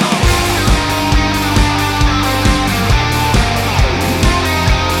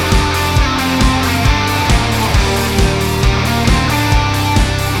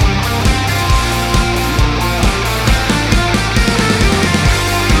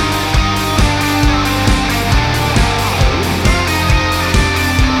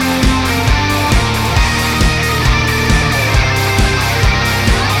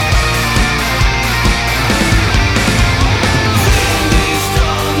 Die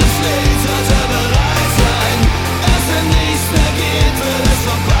Stunde schlägt, sollte bereit sein. Erst wenn nichts mehr geht, wird es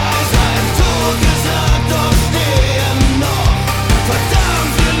vorbei sein. Tot gesagt, doch stehen noch.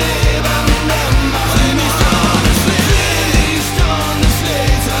 Verdammt, wir leben immer noch. Die Stunde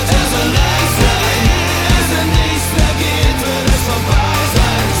schlägt, sollte bereit sein. Erst wenn nichts mehr geht, wird es vorbei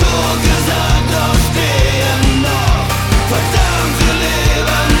sein. Tot gesagt, doch stehen noch. Verdammt, wir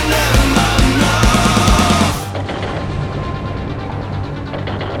leben immer noch.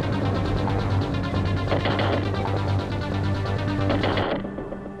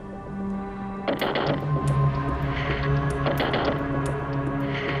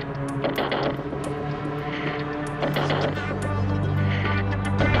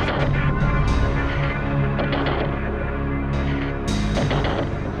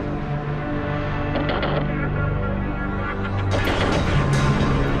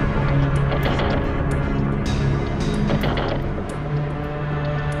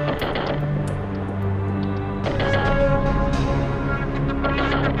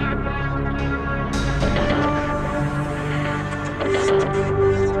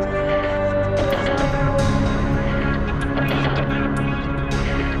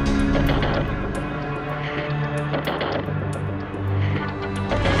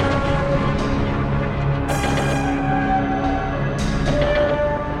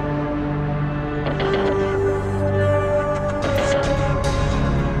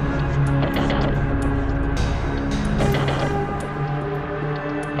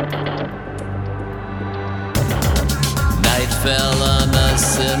 Night fell on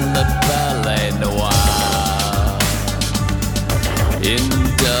us in the ballet noir, in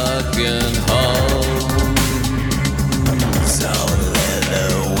darkened halls of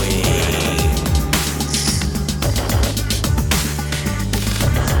leather wings.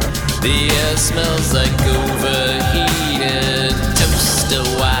 The air smells like overheated toaster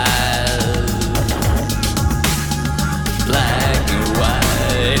wire, black and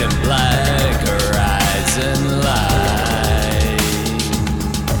white and black horizon line.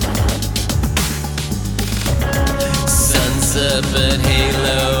 Sunset and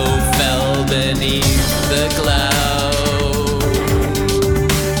halo fell beneath the cloud.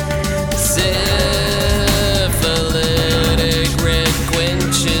 Syphilitic red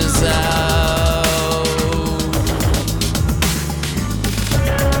quenches out.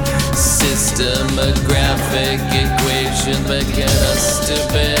 Systemographic equation but get us to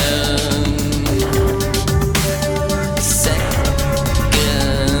bend.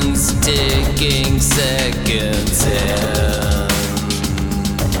 Seconds ticking, seconds in.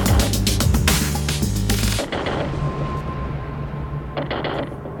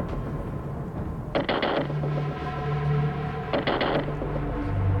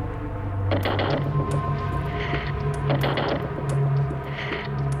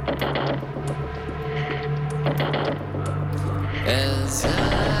 As I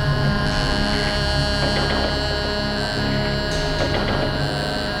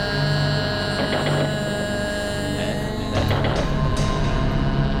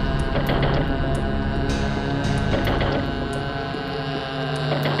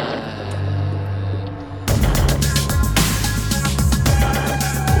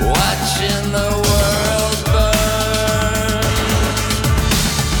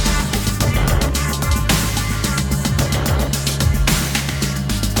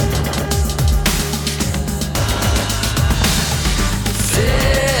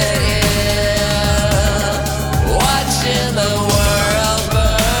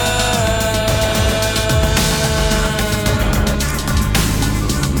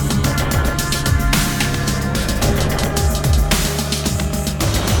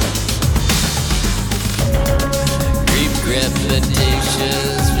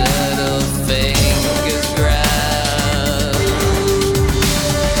repetitious little fingers grab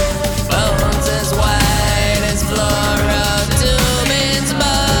bones as white as Flora Dooming's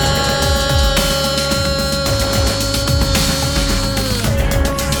mouth.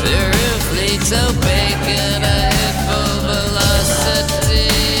 The roof leaks opaque and a hit full velocity.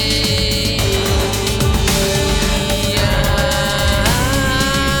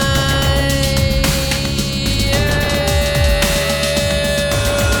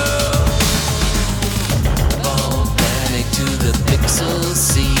 Pixel C,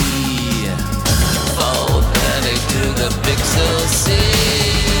 fall panic to the pixel C,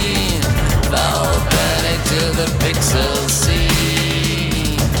 fall panic to the pixel C,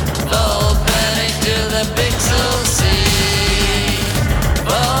 fall panic to the pixel C,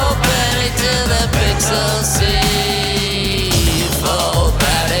 fall panic to the pixel C, fall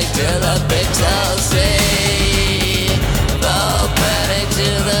panic to the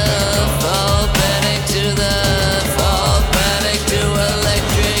fall panic to the fall panic to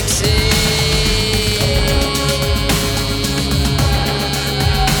electric C.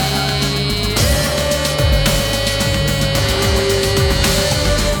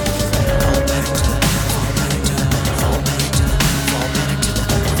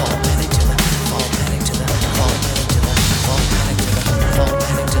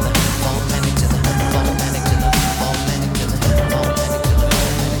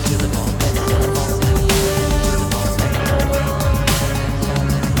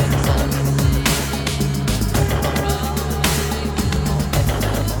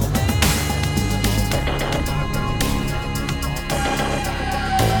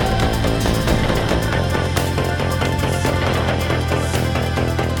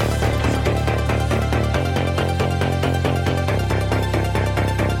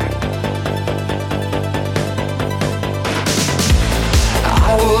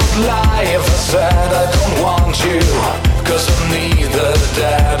 Lie if I said I don't want you, 'cause I'm neither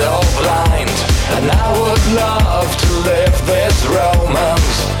dead or blind. And I would love to live this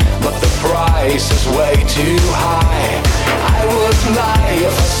romance, but the price is way too high. I would lie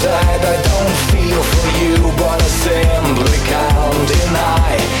if I said I don't feel for you, but I simply can't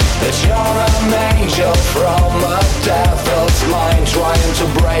deny that you're an angel from a devil's mind, trying to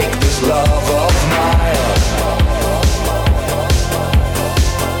break this love of mine.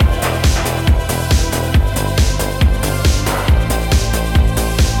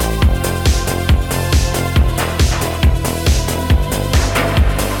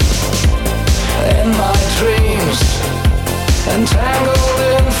 Entangled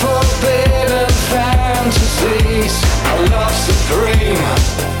in forbidden fantasies, a love supreme.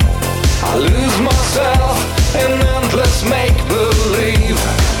 I lose myself in endless make-believe,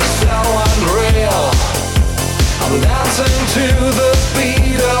 so unreal. I'm dancing to the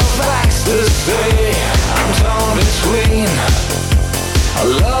beat of ecstasy. I'm torn between a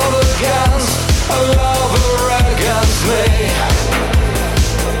love against a lover against me.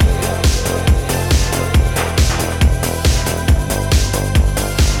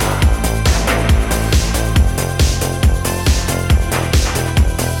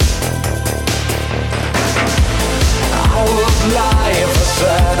 Lie if I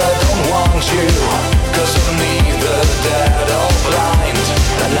said I don't want you, 'cause I'm neither dead or blind.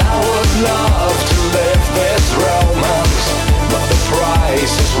 And I would love to live this romance, but the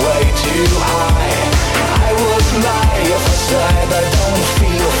price is way too high. I would lie if I said I don't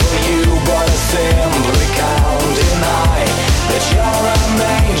feel for you, but I simply can't deny that you're an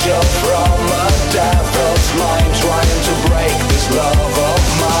angel from a devil's mind, trying to break this love of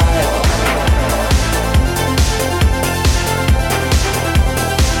mine.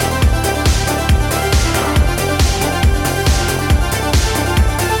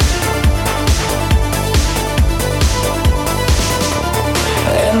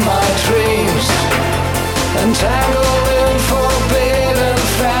 Entangled in forbidden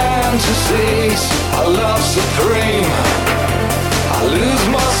fantasies, a love supreme. I lose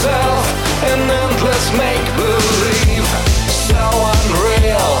myself in endless make-believe, so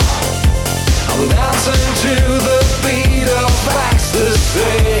unreal. I'm dancing to the beat of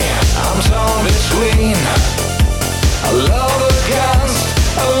ecstasy. I'm torn between a love against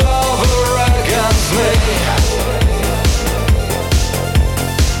a lover against me.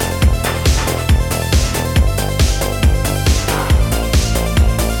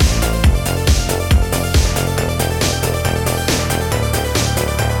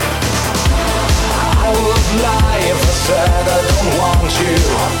 Lie if I said I don't want you,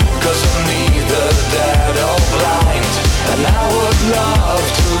 'cause I'm neither dead or blind.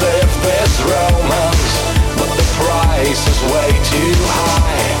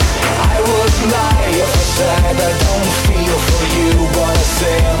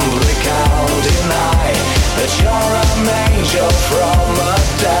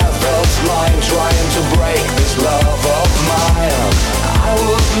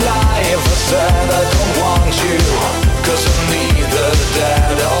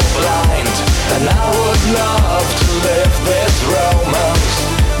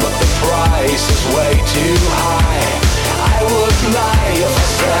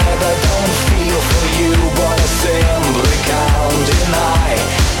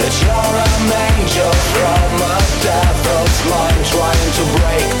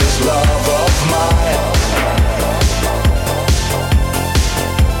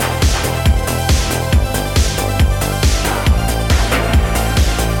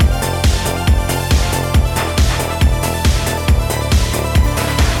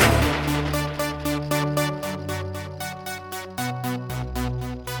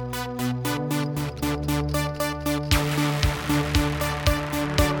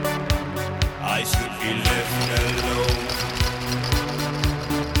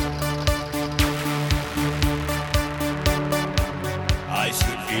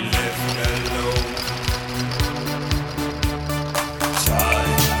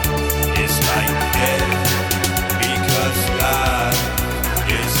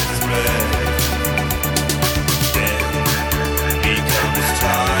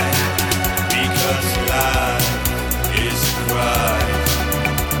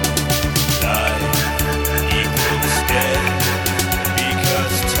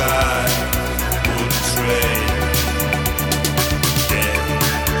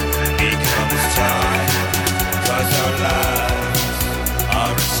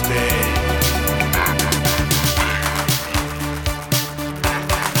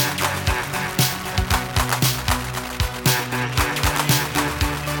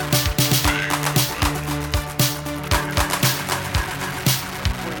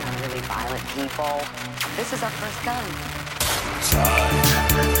 gun. Time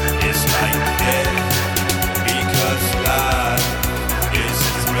is like death because life is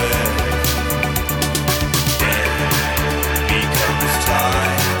a threat. Death becomes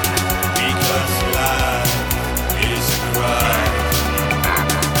time because life is a cry.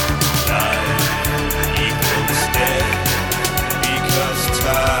 Life equals death because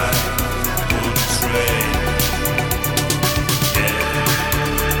time would trade. Death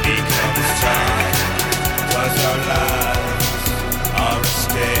becomes time cause our lives are a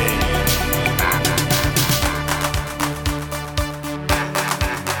state.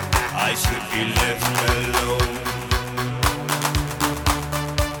 I should be left alone.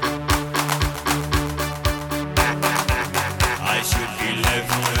 I should be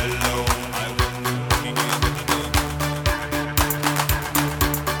left alone.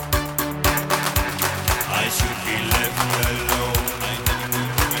 I should be left alone.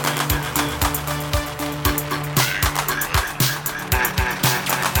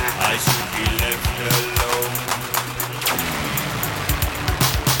 I should be left alone.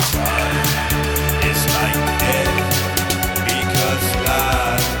 Time is like death because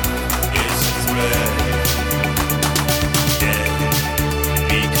life is a threat. Death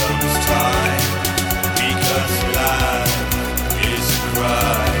becomes time because life is a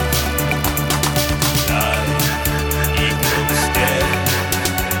cry. Life equals death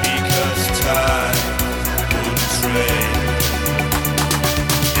because time would trade.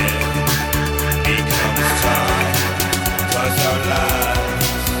 Death becomes time cause our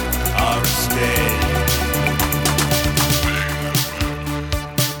lives are a state.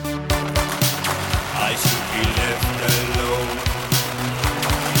 I should be left alone.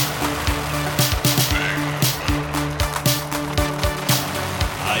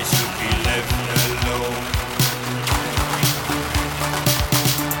 I should be left alone.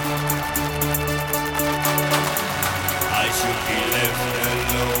 I should be left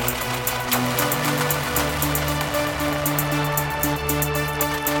alone.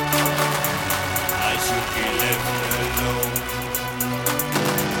 I should be left alone.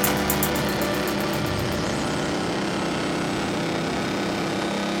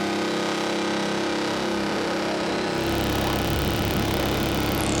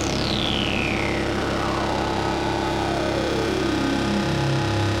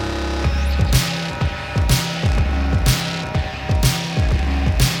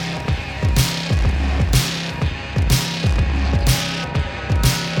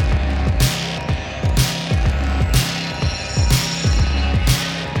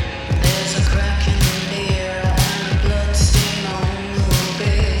 There's a crack in the mirror and a blood stain on the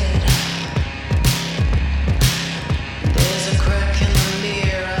bed. There's a crack in the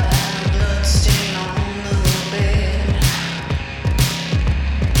mirror and a blood stain on the bed.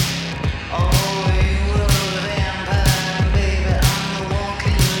 Oh, you were a vampire, baby, I'm the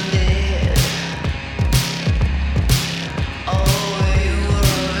walking dead. Oh, you were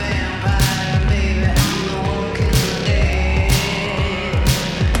a vampire, baby, I'm the walking dead.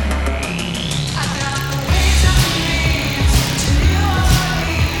 I got the ways on knees to New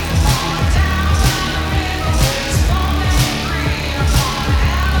Orleans, falling down by the river where it's flowing free. I'm gonna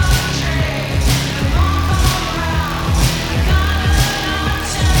have a drink and walk around. I got a lot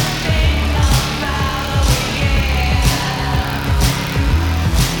to think about, oh yeah,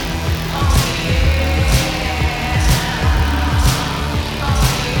 oh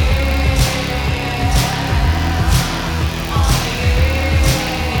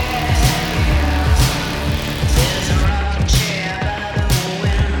There's a rocking chair by the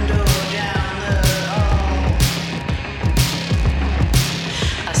window down the hall.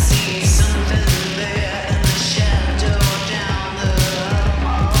 I see something there in the shadow down the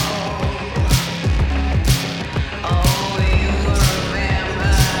hall. Oh, you were a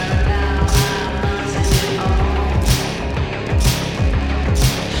vampire, now I'm nothing at all.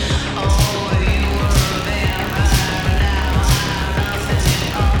 Oh, you were a vampire, now I'm nothing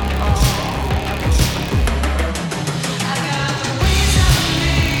at all. I got the ways on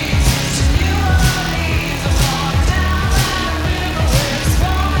knees to New Orleans. I'm falling down by the river where it's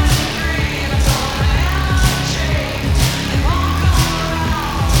flowing free. I'm gonna have a drink and walk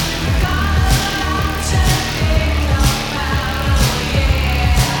around. I got a lot to think about,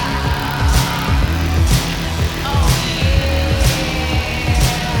 oh yeah,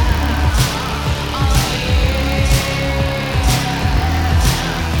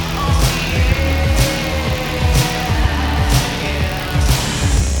 oh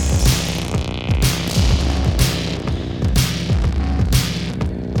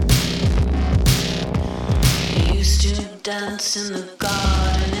We used to dance in the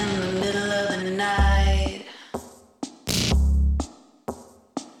garden in the middle of the night.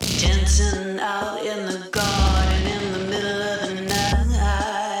 dancing out in the garden in the middle of the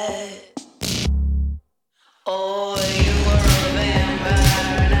night. Oh, you were a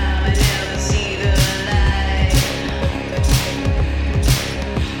vampire and I would never see the light.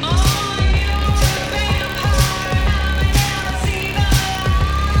 Oh, you were a vampire and I would never see the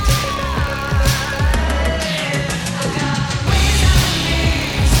light. I got ways on me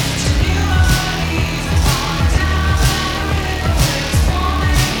to New Orleans. I wanna down the river where it's warm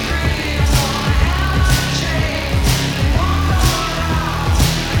and free. I wanna have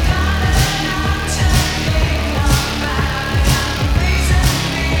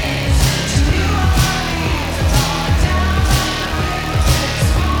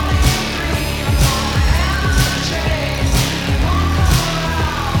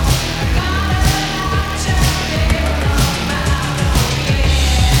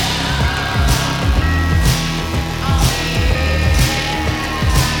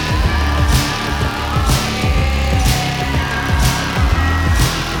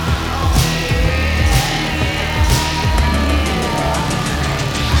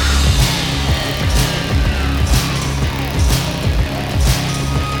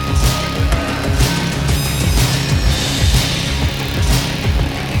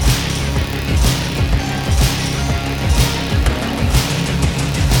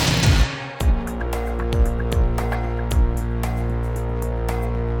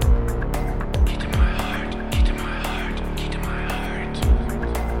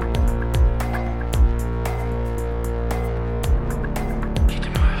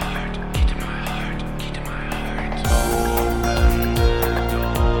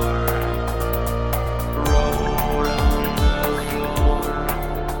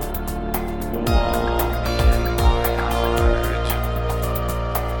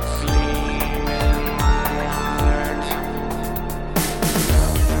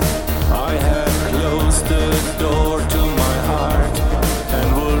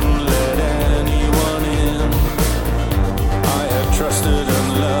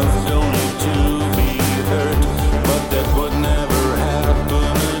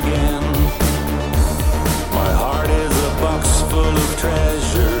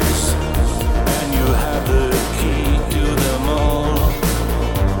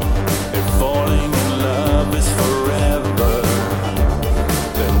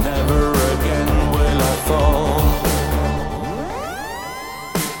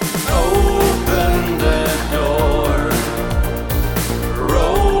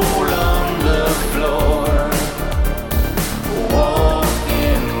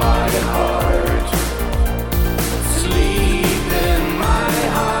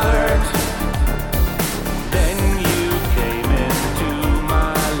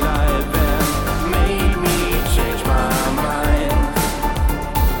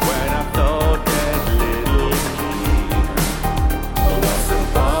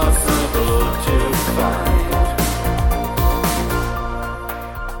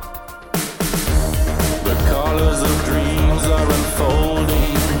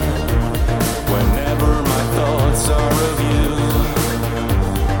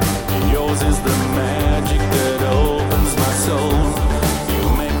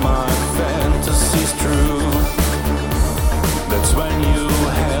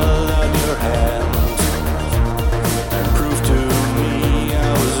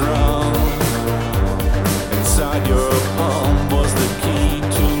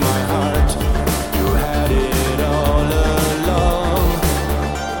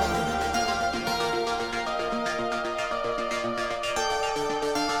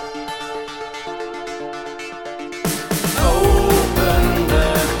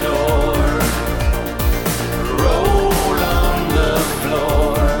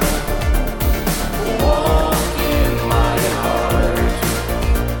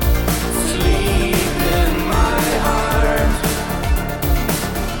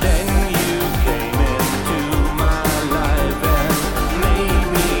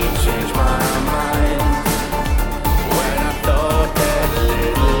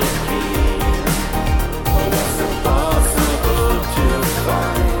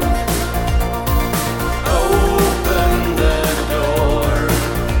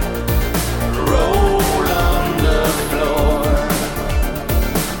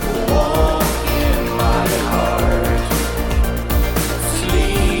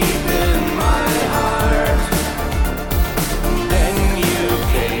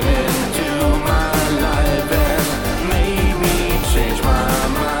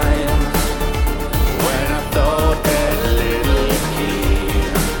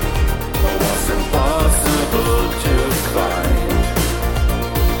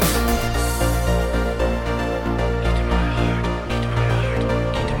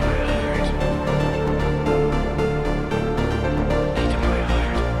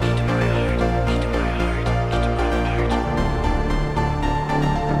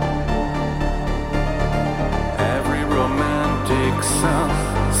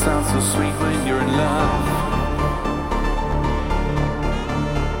sweet when you're in love.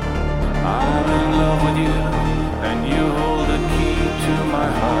 I'm in love with you, and you hold the key to my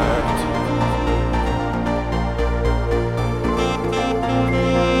heart.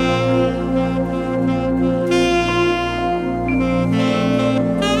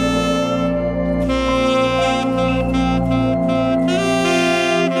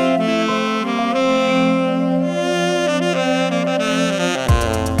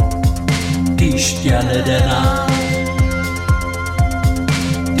 Die Sterne der Nacht,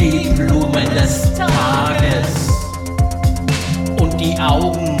 die Blumen des Tages und die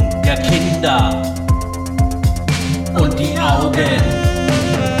Augen der Kinder und die Augen.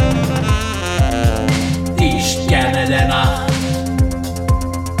 Die Sterne der Nacht,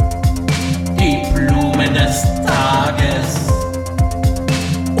 die Blumen des Tages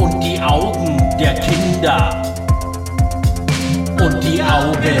und die Augen der Kinder und die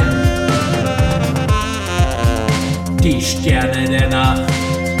Augen. Die Sterne der Nacht,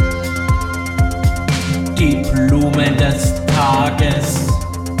 die Blumen des Tages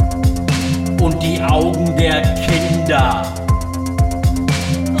und die Augen der Kinder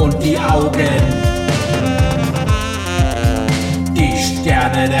und die Augen. Die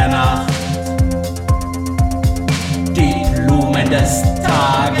Sterne der Nacht, die Blumen des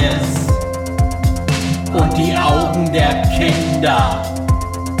Tages und die Augen der Kinder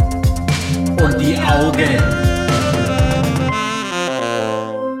und die Augen.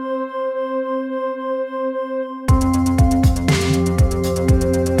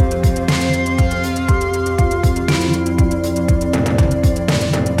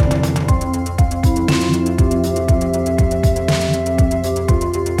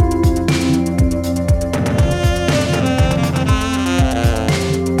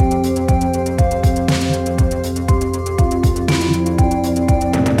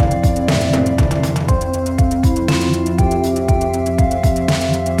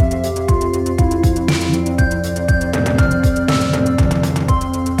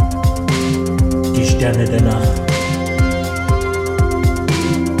 Sterne der Nacht,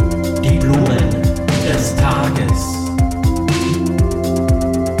 die Blumen des Tages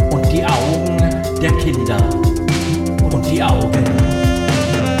und die Augen der Kinder und die Augen.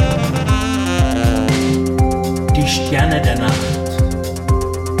 Die Sterne der Nacht,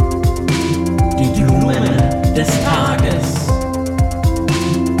 die Blumen des Tages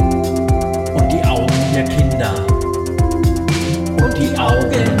und die Augen der Kinder und die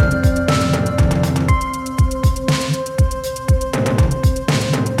Augen.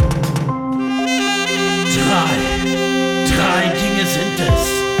 Drei Dinge sind es,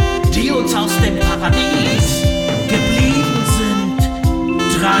 die uns aus dem Paradies geblieben sind.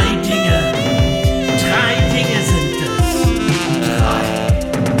 Drei Dinge sind es.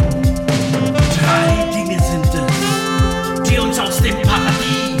 Drei Dinge sind es, die uns aus dem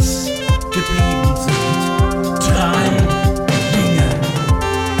Paradies geblieben sind. Drei Dinge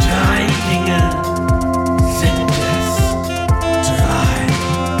sind es. Drei.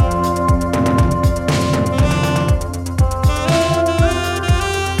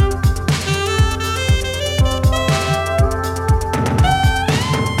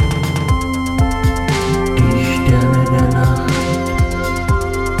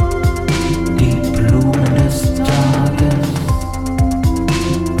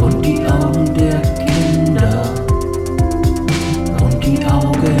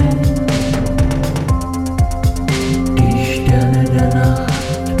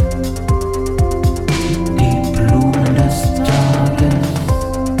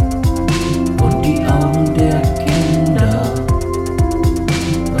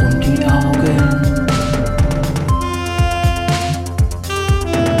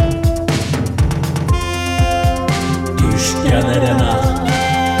 Sterne der Nacht,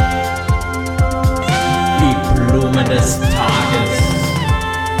 die Blumen des Tages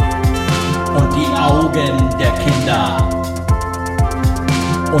und die Augen der Kinder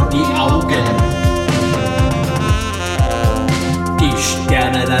und die Augen. Die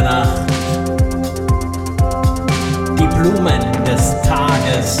Sterne der Nacht, die Blumen des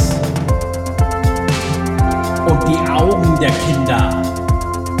Tages und die Augen der Kinder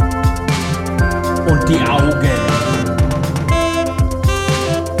und die Augen.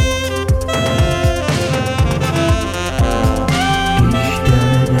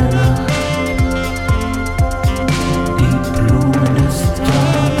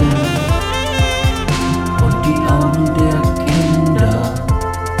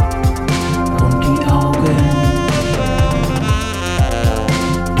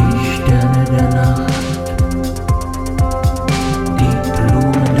 Der Nacht, die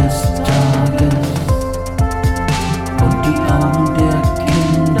Blumen des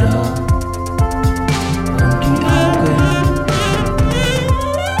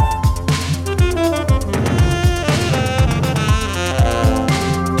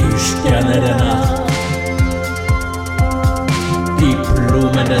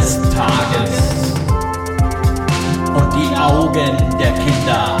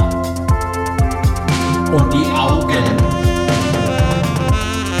und die Augen,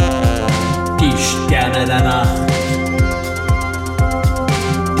 die Sterne der Nacht,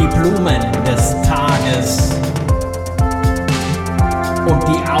 die Blumen des Tages und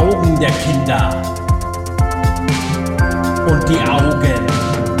die Augen der Kinder und die Augen.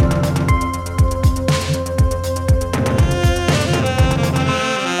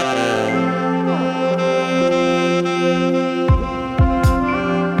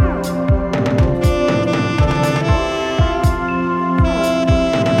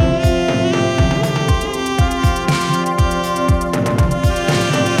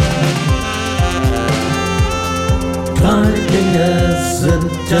 Drei Dinge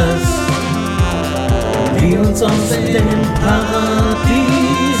sind es, die uns aus dem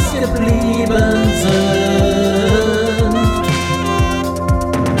Paradies geblieben sind.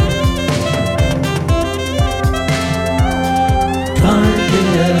 Drei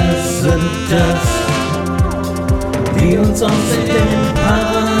Dinge sind es, die uns aus dem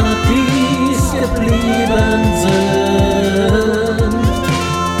Paradies geblieben sind.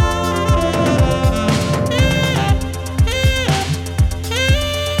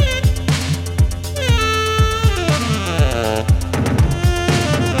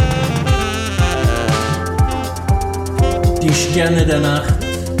 Die Sterne der Nacht,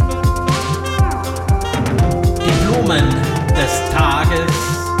 die Blumen des Tages